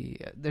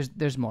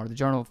more. The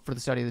Journal for the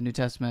Study of the New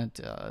Testament,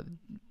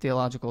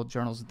 theological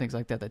journals and things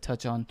like that that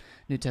touch on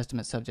New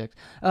Testament subjects.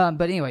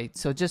 But anyway,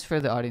 so just for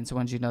the audience, I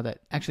wanted you to know that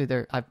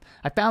actually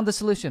I found the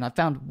solution. I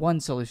found one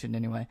solution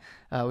anyway.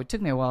 It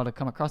took me a while to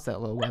come across that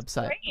little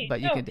website, Great.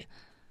 but you could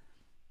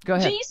go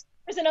ahead. JSTOR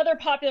is another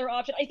popular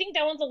option. I think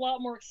that one's a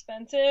lot more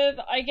expensive.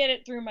 I get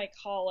it through my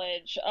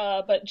college,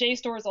 but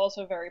JSTOR is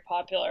also very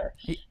popular.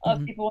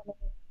 People want to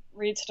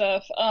read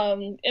stuff.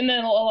 And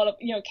then a lot of,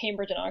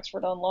 Cambridge and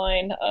Oxford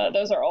Online.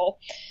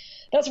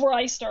 That's where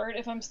I start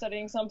if I'm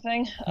studying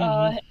something.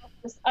 I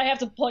have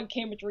to plug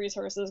Cambridge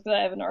Resources because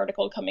I have an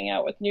article coming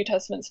out with New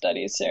Testament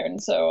studies soon.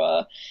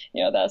 So,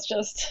 that's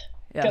just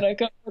gonna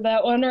go for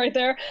that one right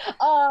there.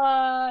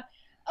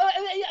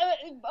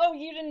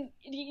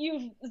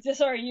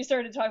 You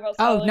started talking about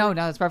scholarly. Oh, no,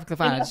 that's perfectly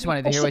fine. I just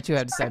wanted to hear what you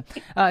had to say.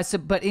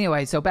 But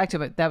anyway, so back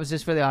to it. That was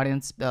just for the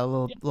audience, a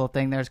little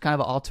thing. There's kind of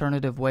an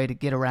alternative way to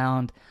get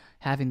around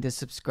having to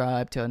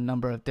subscribe to a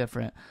number of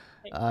different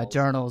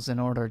journals in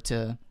order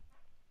to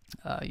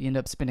you end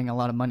up spending a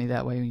lot of money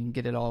that way. You can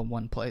get it all in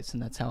one place,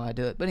 and that's how I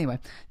do it. But anyway,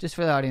 just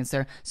for the audience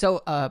there.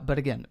 So, but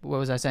again, what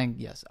was I saying?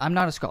 Yes, I'm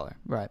not a scholar,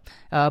 right?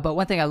 But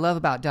one thing I love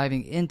about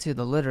diving into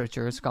the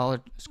literature,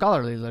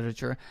 scholarly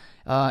literature,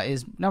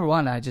 is number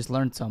one, I just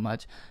learned so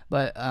much.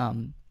 But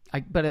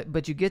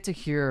but you get to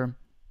hear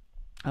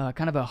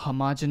kind of a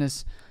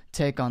homogenous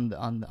take on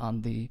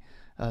the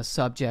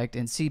subject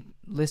and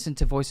listen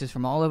to voices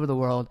from all over the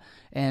world,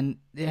 and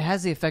it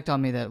has the effect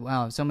on me that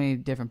wow, so many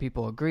different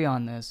people agree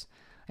on this.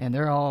 And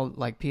they're all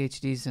like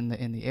PhDs in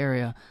the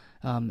area.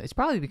 It's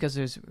probably because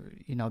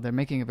they're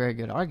making a very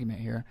good argument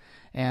here.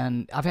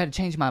 And I've had to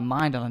change my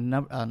mind on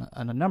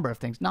a number of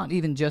things, not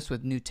even just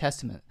with New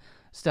Testament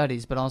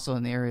studies, but also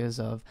in the areas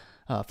of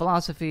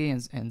philosophy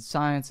and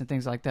science and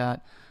things like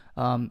that.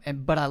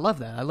 But I love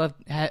that. I love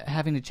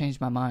having to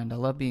change my mind. I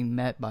love being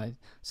met by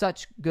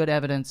such good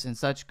evidence and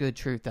such good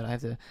truth that I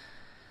have to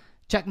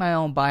check my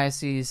own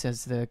biases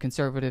as the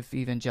conservative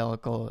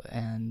evangelical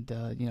and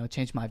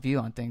change my view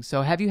on things.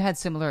 So have you had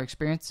similar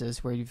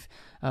experiences where you've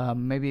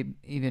maybe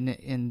even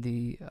in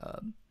the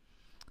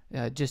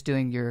just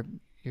doing your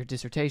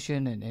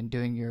dissertation and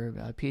doing your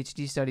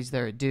PhD studies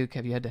there at Duke,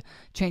 have you had to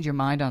change your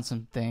mind on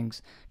some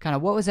things? Kind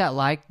of what was that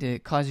like? Did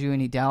it cause you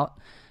any doubt?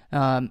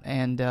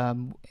 And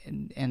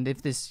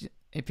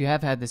if you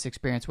have had this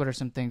experience, what are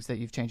some things that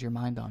you've changed your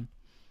mind on?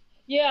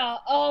 Yeah,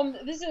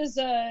 this is,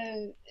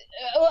 a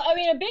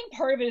big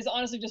part of it is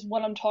honestly just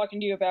what I'm talking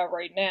to you about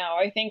right now.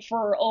 I think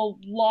for a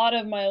lot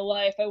of my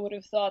life, I would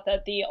have thought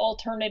that the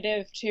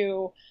alternative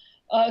to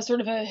sort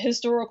of a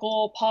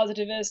historical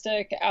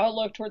positivistic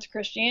outlook towards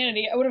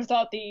Christianity, I would have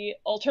thought the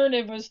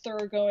alternative was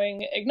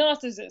thoroughgoing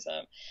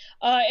agnosticism.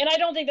 And I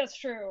don't think that's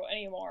true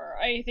anymore.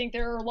 I think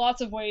there are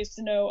lots of ways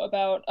to know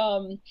about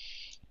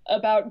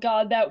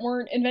God that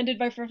weren't invented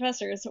by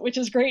professors, which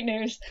is great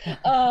news.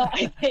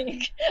 I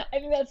think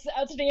that's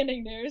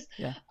outstanding news.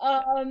 Yeah.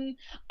 I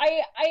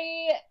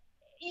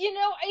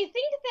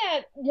think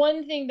that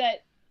one thing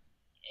that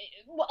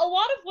a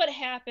lot of what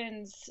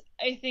happens,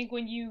 I think,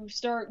 when you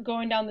start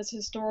going down this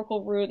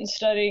historical route and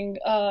studying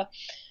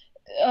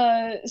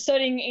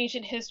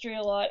ancient history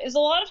a lot, is a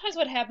lot of times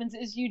what happens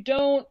is you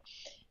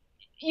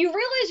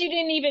realize you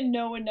didn't even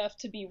know enough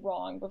to be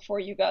wrong before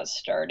you got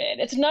started.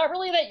 It's not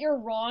really that you're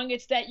wrong,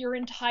 it's that your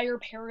entire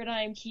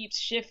paradigm keeps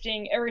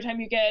shifting every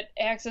time you get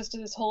access to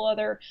this whole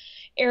other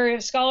area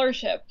of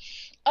scholarship.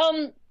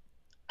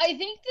 I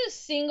think the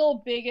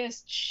single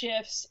biggest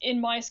shifts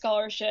in my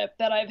scholarship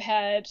that I've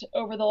had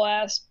over the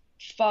last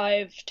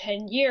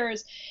 5-10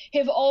 years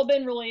have all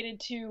been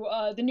related to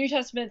the New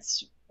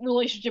Testament's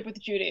relationship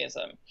with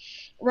Judaism,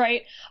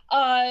 right?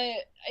 I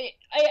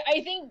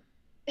think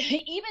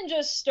even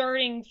just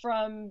starting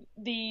from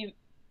I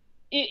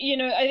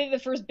think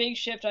the first big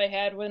shift I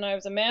had when I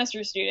was a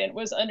master's student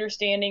was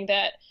understanding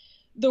that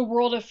the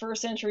world of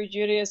first century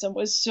Judaism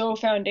was so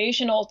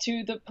foundational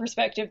to the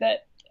perspective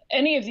that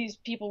any of these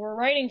people were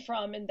writing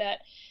from, and that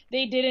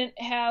they didn't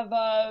have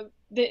a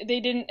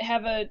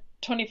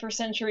 21st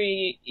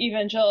century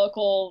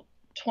evangelical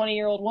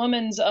 20-year-old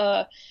woman's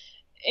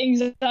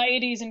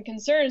anxieties and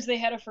concerns. They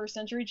had a first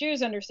century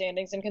Jew's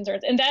understandings and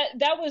concerns, and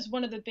that was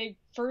one of the big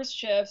first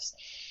shifts.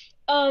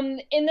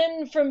 And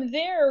then from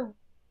there,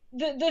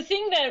 the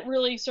thing that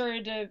really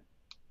started to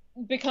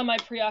become my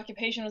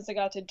preoccupation once I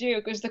got to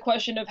Duke was the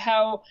question of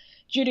how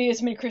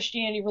Judaism and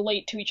Christianity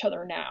relate to each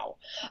other now,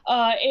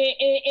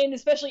 and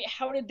especially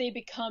how did they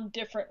become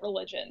different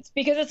religions?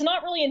 Because it's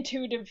not really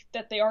intuitive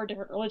that they are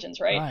different religions,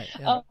 right?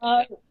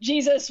 Yeah.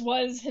 Jesus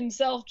was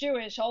himself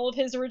Jewish. All of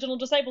his original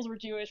disciples were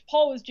Jewish.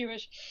 Paul was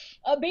Jewish.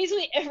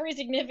 Basically every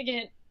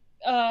significant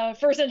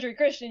first century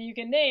Christian you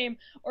can name,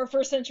 or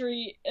first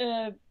century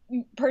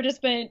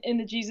participant in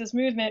the Jesus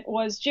movement,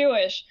 was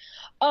Jewish.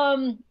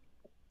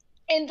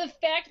 And the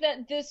fact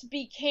that this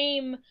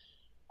became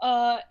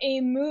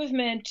a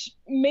movement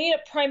made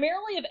up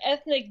primarily of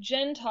ethnic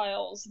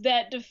Gentiles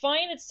that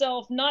define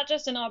itself not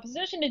just in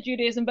opposition to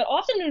Judaism, but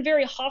often in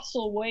very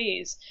hostile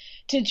ways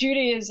to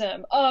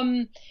Judaism.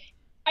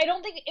 I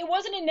don't think it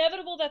wasn't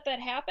inevitable that that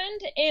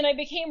happened, and I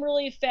became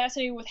really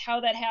fascinated with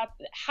how that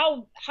happened,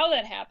 how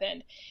that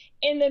happened,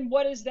 and then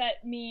what does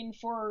that mean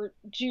for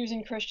Jews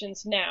and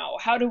Christians now?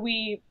 How do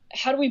we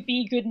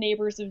be good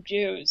neighbors of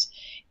Jews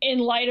in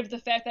light of the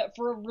fact that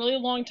for a really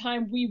long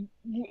time we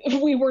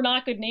were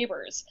not good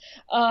neighbors,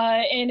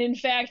 and in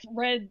fact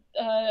read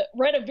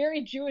a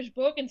very Jewish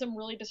book in some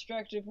really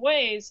destructive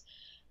ways.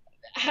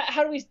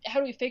 How do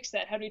we fix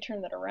that? How do we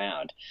turn that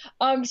around?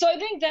 So I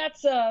think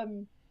that's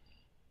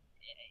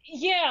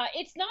yeah,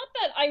 it's not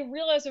that I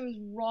realized I was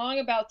wrong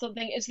about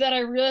something. It's that I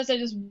realized I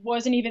just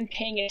wasn't even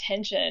paying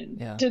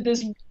attention to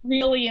this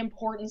really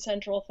important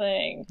central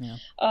thing.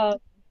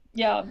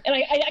 Yeah, and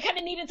I kind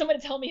of needed someone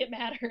to tell me it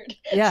mattered.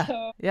 Yeah,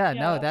 so, yeah,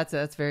 no,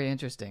 that's very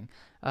interesting.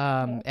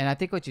 And I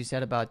think what you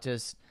said about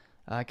just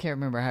I can't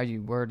remember how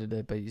you worded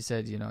it, but you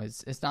said, you know,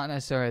 it's not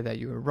necessarily that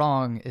you were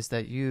wrong, it's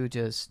that you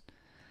just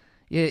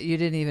you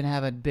didn't even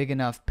have a big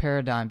enough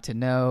paradigm to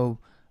know.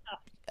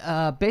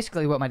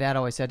 Basically what my dad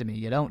always said to me,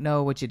 you don't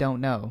know what you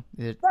don't know.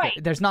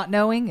 There's not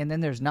knowing, and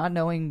then there's not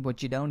knowing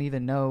what you don't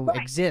even know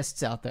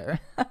exists out there.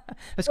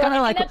 It's kind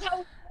of like that's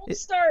how we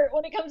start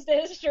when it comes to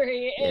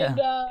history. And,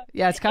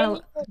 it's kind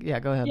of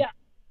go ahead. Yeah,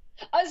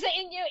 I was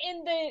saying,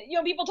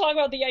 people talk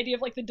about the idea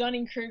of like the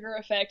Dunning-Kruger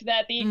effect,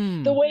 that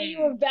the way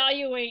you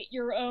evaluate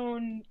your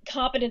own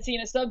competency in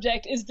a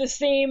subject is the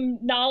same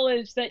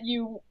knowledge that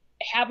you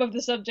have of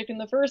the subject in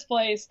the first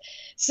place.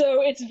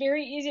 So it's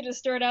very easy to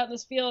start out in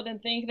this field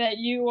and think that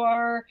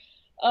you're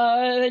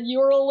a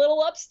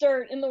little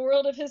upstart in the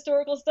world of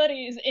historical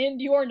studies,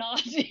 and you are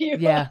not. You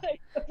have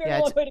a very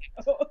long way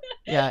to go.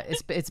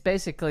 It's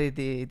basically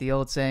the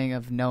old saying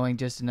of knowing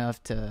just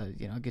enough to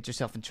get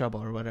yourself in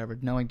trouble or whatever,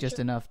 knowing just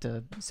enough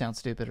to sound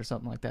stupid or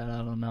something like that. I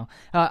don't know.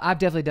 I've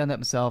definitely done that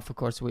myself. Of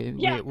course,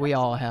 we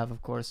all have,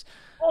 of course.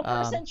 Well,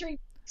 first century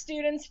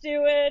students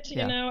do it.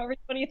 You know,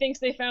 everybody thinks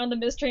they found the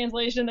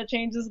mistranslation that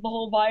changes the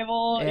whole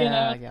Bible.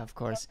 Yeah, of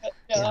course.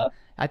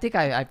 I think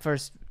I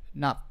first,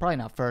 probably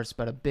not first,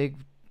 but a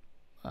big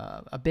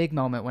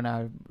moment when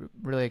I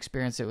really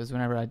experienced it was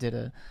whenever I did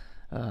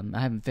I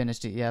haven't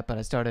finished it yet, but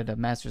I started a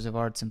Master's of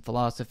Arts in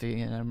Philosophy,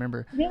 and I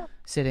remember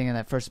sitting in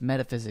that first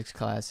metaphysics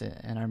class,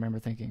 and I remember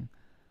thinking,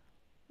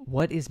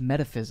 what is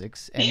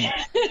metaphysics?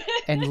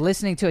 And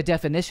listening to a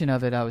definition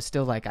of it, I was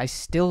still like, I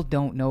still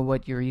don't know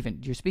what you're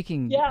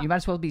speaking. You might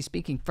as well be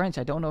speaking French.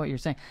 I don't know what you're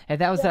saying. And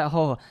that was that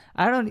whole,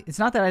 it's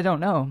not that I don't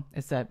know.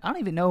 It's that I don't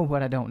even know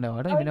what I don't know.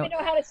 I don't even know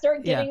how to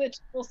start getting the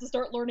tools to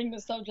start learning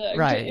the subject.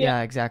 Right.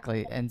 Yeah,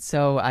 exactly. And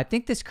so I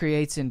think this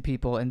creates in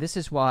people, and this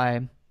is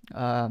why,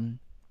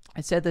 I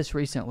said this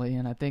recently,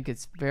 and I think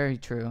it's very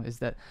true, is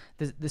that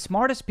the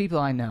smartest people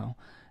I know,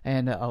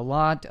 and a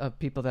lot of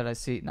people that I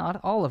see, not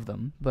all of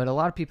them, but a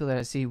lot of people that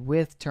I see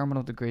with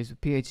terminal degrees,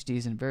 with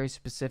PhDs in very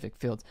specific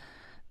fields.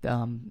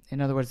 In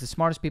other words, the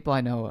smartest people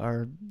I know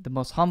are the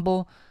most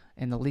humble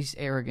and the least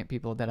arrogant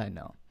people that I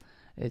know.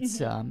 It's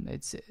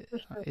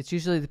it's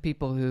usually the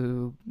people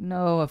who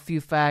know a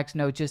few facts,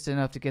 know just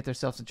enough to get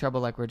themselves in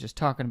trouble, like we're just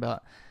talking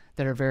about,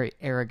 that are very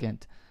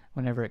arrogant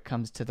whenever it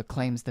comes to the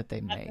claims that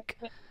they make.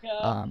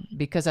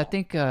 Because I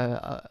think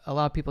a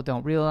lot of people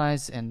don't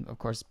realize, and of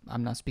course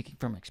I'm not speaking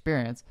from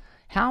experience,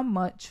 how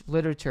much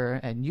literature,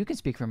 and you can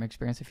speak from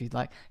experience if you'd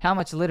like, how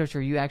much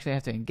literature you actually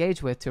have to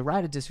engage with to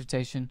write a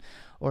dissertation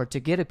or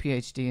to get a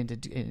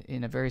PhD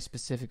in a very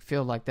specific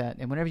field like that.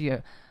 And whenever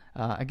you,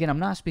 again, I'm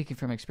not speaking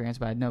from experience,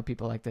 but I know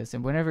people like this,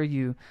 and whenever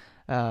you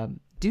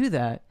do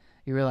that,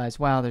 you realize,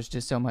 wow, there's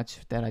just so much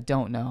that I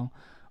don't know.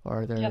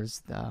 Or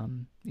there's,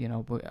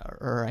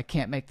 or I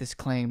can't make this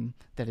claim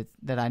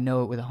that I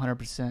know it with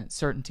 100%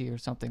 certainty or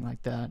something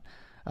like that.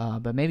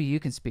 But maybe you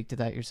can speak to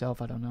that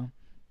yourself. I don't know.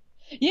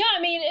 Yeah,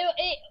 I mean,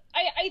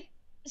 I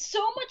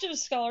so much of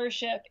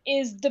scholarship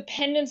is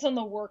dependence on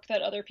the work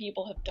that other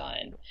people have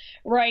done,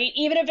 right?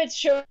 Even if it's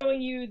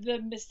showing you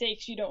the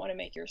mistakes you don't want to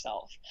make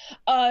yourself.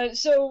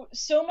 So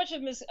much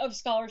of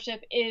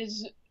scholarship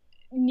is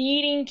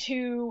needing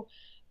to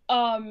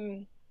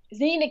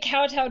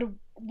kowtow to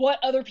what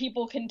other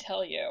people can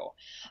tell you.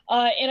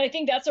 And I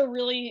think that's a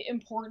really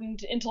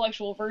important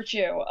intellectual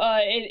virtue.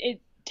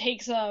 It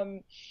takes a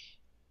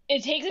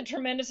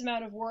tremendous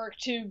amount of work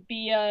to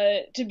be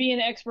an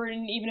expert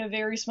in even a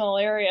very small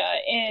area.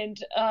 And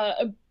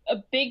a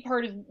big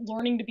part of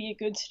learning to be a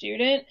good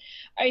student,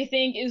 I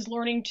think, is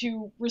learning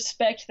to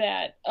respect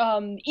that,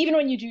 even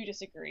when you do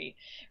disagree,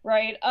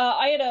 right?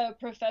 I had a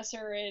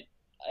professor at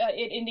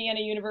Indiana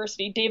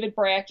University, David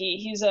Brackey.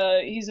 He's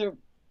a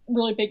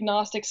really big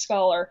Gnostic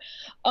scholar.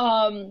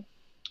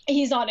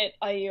 He's not at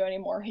IU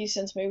anymore. He's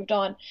since moved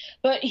on.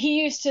 But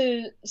he used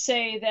to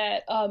say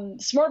that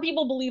smart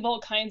people believe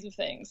all kinds of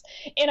things.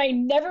 And I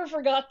never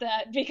forgot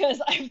that, because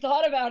I've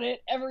thought about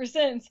it ever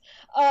since.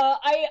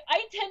 I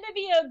tend to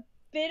be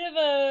bit of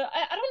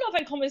I don't know if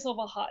I'd call myself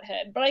a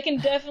hothead, but I can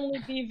definitely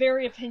be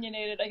very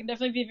opinionated. I can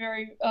definitely be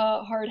very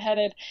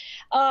hard-headed.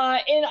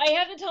 And I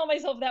have to tell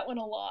myself that one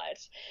a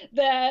lot.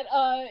 That,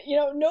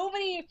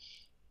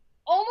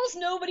 almost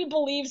nobody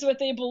believes what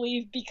they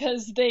believe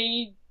because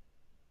they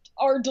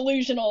are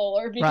delusional,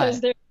 or because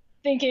Right. they're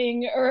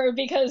thinking, or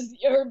because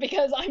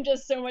I'm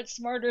just so much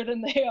smarter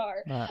than they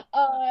are. Right.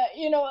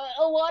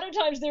 A lot of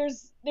times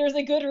there's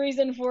a good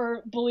reason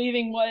for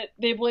believing what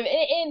they believe.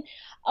 And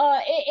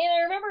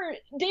I remember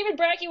David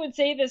Brackey would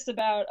say this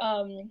about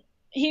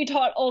he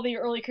taught all the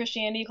early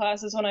Christianity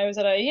classes when I was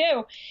at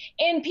IU,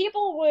 and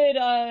people would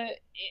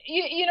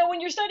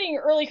when you're studying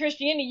early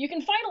Christianity, you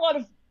can find a lot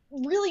of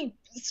really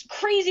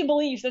crazy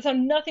beliefs that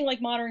sound nothing like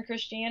modern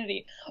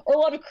Christianity, or a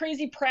lot of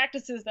crazy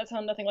practices that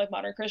sound nothing like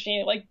modern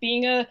Christianity, like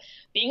being a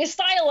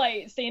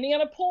stylite, standing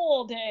on a pole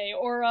all day,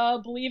 or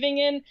believing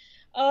in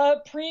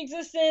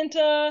pre-existent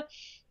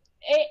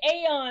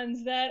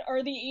aeons that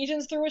are the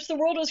agents through which the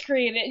world was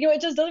created.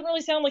 It just doesn't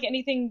really sound like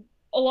anything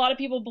a lot of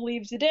people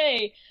believe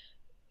today.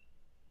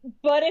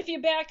 But if you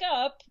back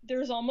up,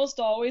 there's almost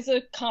always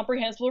a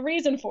comprehensible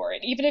reason for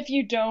it, even if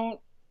you don't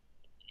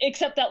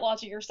accept that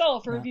logic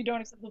yourself, or if you don't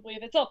accept the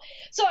belief itself.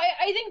 So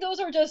I think those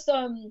are just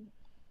and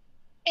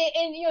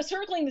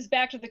circling this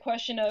back to the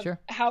question of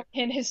how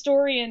can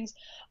historians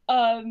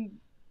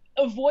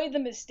avoid the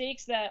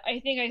mistakes that I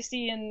think I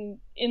see in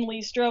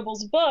Lee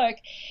Strobel's book,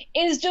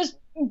 is just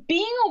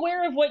being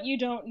aware of what you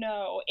don't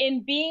know,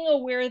 and being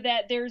aware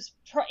that there's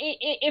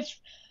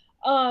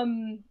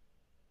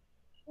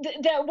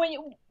that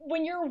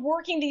when you're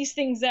working these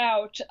things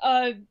out,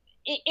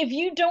 if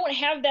you don't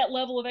have that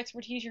level of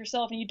expertise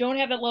yourself, and you don't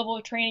have that level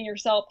of training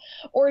yourself,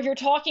 or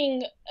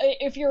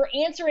if you're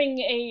answering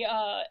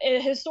a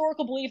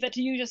historical belief that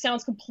to you just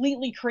sounds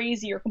completely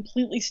crazy or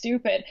completely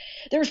stupid,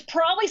 there's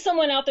probably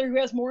someone out there who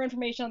has more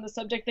information on the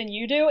subject than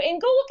you do,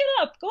 and go look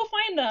it up, go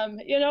find them.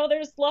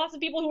 There's lots of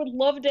people who would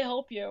love to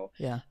help you.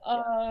 Yeah.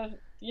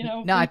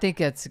 No, I think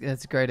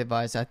that's great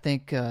advice. I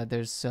think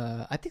there's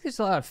a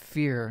lot of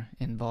fear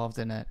involved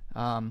in it.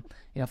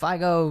 If I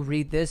go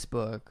read this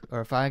book,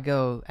 or if I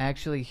go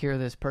actually hear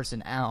this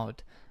person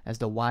out as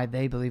to why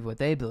they believe what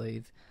they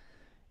believe,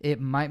 it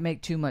might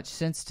make too much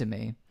sense to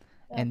me,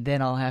 and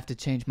then I'll have to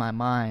change my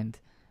mind,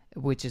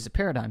 which is a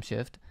paradigm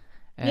shift,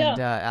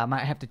 and I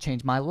might have to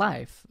change my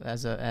life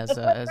as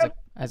a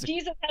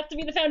Jesus has to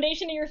be the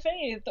foundation of your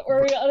faith,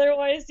 or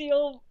otherwise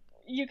you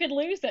could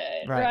lose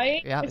it,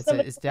 right? Yeah,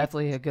 it's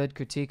definitely a good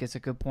critique. It's a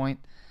good point.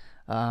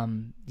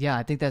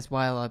 I think that's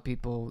why a lot of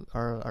people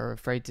are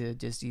afraid to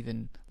just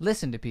even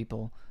listen to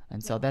people,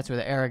 and so that's where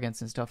the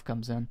arrogance and stuff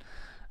comes in.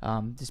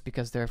 Just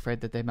because they're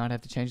afraid that they might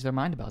have to change their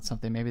mind about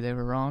something. Maybe they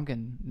were wrong,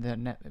 and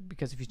then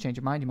because if you change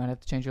your mind, you might have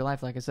to change your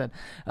life, like I said.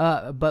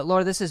 But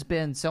Laura, this has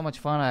been so much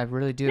fun. I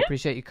really do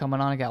appreciate you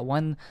coming on. I got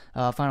one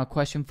final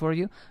question for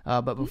you.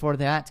 But before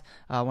that,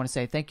 I want to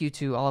say thank you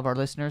to all of our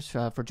listeners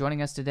for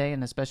joining us today,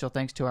 and a special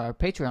thanks to our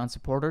Patreon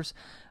supporters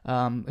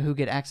who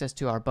get access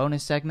to our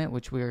bonus segment,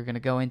 which we're going to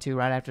go into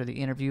right after the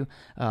interview.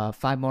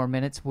 5 more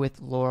minutes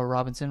with Laura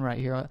Robinson right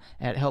here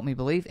at Help Me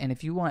Believe. And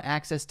if you want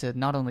access to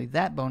not only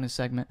that bonus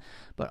segment,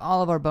 but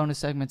all of our bonus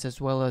segments, as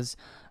well as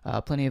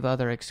plenty of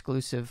other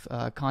exclusive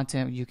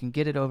content, you can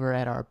get it over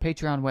at our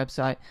Patreon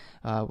website,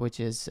 which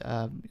is,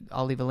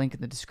 I'll leave a link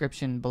in the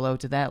description below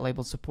to that,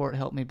 labeled Support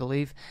Help Me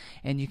Believe.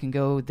 And you can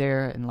go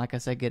there and, like I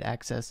said, get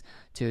access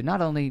to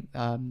not only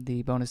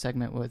the bonus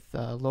segment with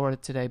Laura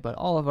today, but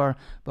all of our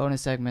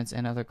bonus segments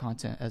and other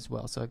content as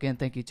well. So again,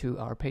 thank you to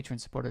our Patreon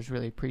supporters.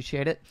 Really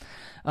appreciate it.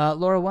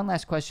 Laura, one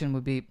last question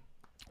would be,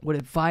 what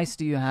advice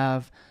do you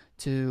have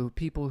to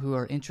people who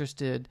are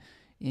interested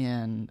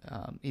in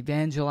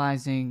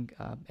evangelizing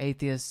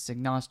atheists,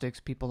 agnostics,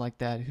 people like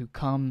that, who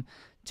come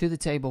to the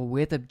table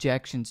with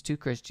objections to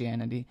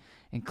Christianity,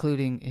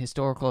 including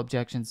historical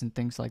objections and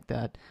things like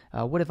that?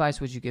 What advice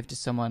would you give to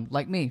someone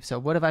like me? So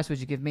what advice would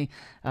you give me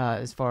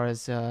as far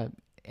as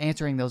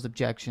answering those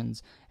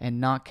objections and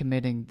not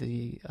committing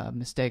the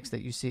mistakes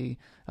that you see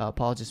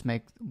apologists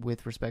make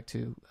with respect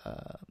to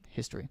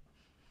history?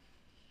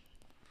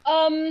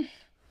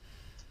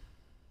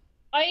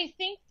 I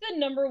think the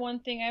number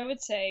one thing I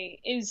would say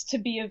is to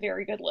be a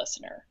very good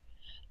listener,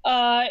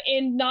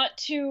 and not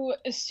to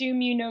assume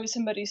you know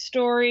somebody's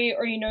story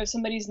or you know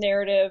somebody's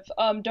narrative.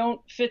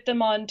 Don't fit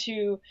them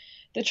onto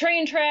the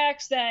train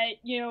tracks that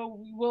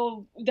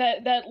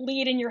that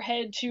lead in your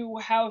head to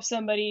how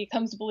somebody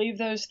comes to believe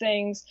those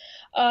things.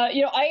 I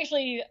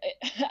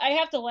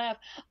have to laugh.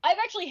 I've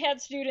actually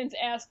had students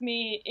ask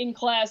me in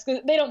class,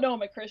 because they don't know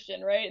I'm a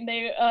Christian, right? And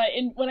they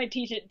when I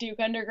teach at Duke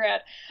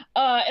undergrad,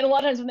 and a lot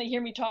of times when they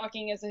hear me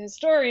talking as a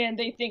historian,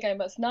 they think I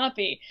must not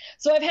be.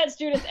 So I've had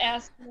students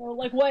ask,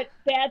 what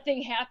bad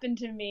thing happened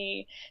to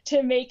me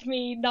to make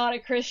me not a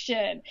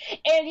Christian,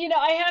 and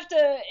I have to,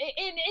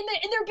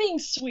 and they're being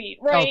sweet,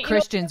 right?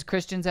 Oh,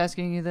 Christians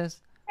asking you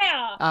this?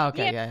 Yeah. Oh,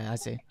 okay. Yeah, I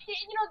see.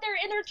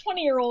 They're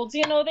 20-year-olds.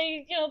 They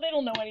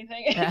don't know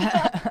anything.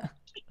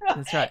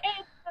 That's right.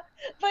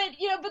 But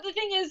but the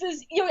thing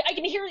is you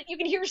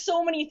can hear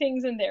so many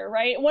things in there,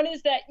 right? One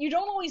is that you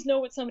don't always know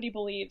what somebody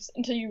believes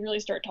until you really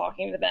start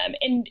talking to them,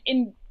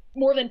 and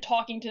more than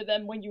talking to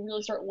them, when you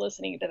really start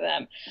listening to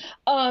them.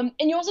 And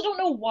you also don't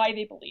know why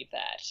they believe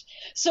that.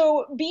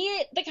 So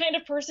be the kind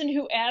of person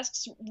who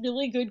asks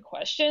really good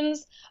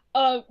questions,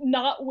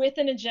 not with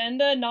an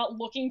agenda, not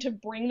looking to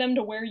bring them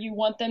to where you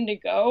want them to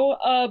go,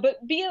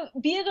 but be a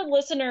good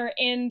listener,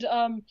 and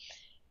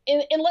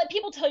let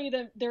people tell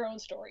you their own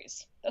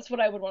stories. That's what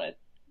I would want to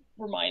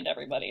remind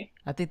everybody.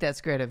 I think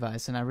that's great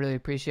advice, and I really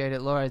appreciate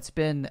it, Laura. It's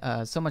been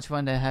so much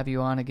fun to have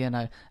you on again.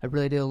 I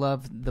really do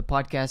love the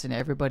podcast, and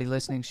everybody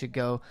listening should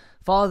go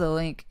follow the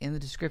link in the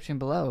description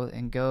below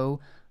and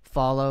go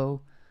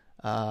follow,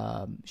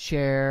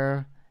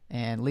 share,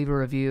 and leave a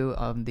review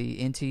on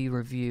the NT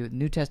Review,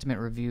 New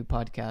Testament Review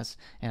podcast.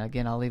 And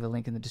again, I'll leave a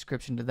link in the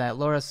description to that.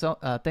 Laura,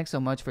 thanks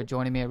so much for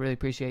joining me. I really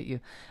appreciate you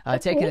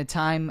taking the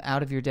time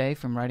out of your day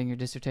from writing your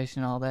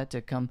dissertation and all that to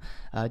come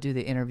do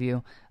the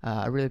interview.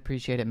 I really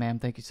appreciate it, ma'am.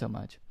 Thank you so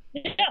much.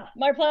 Yeah,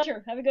 my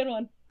pleasure. Have a good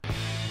one.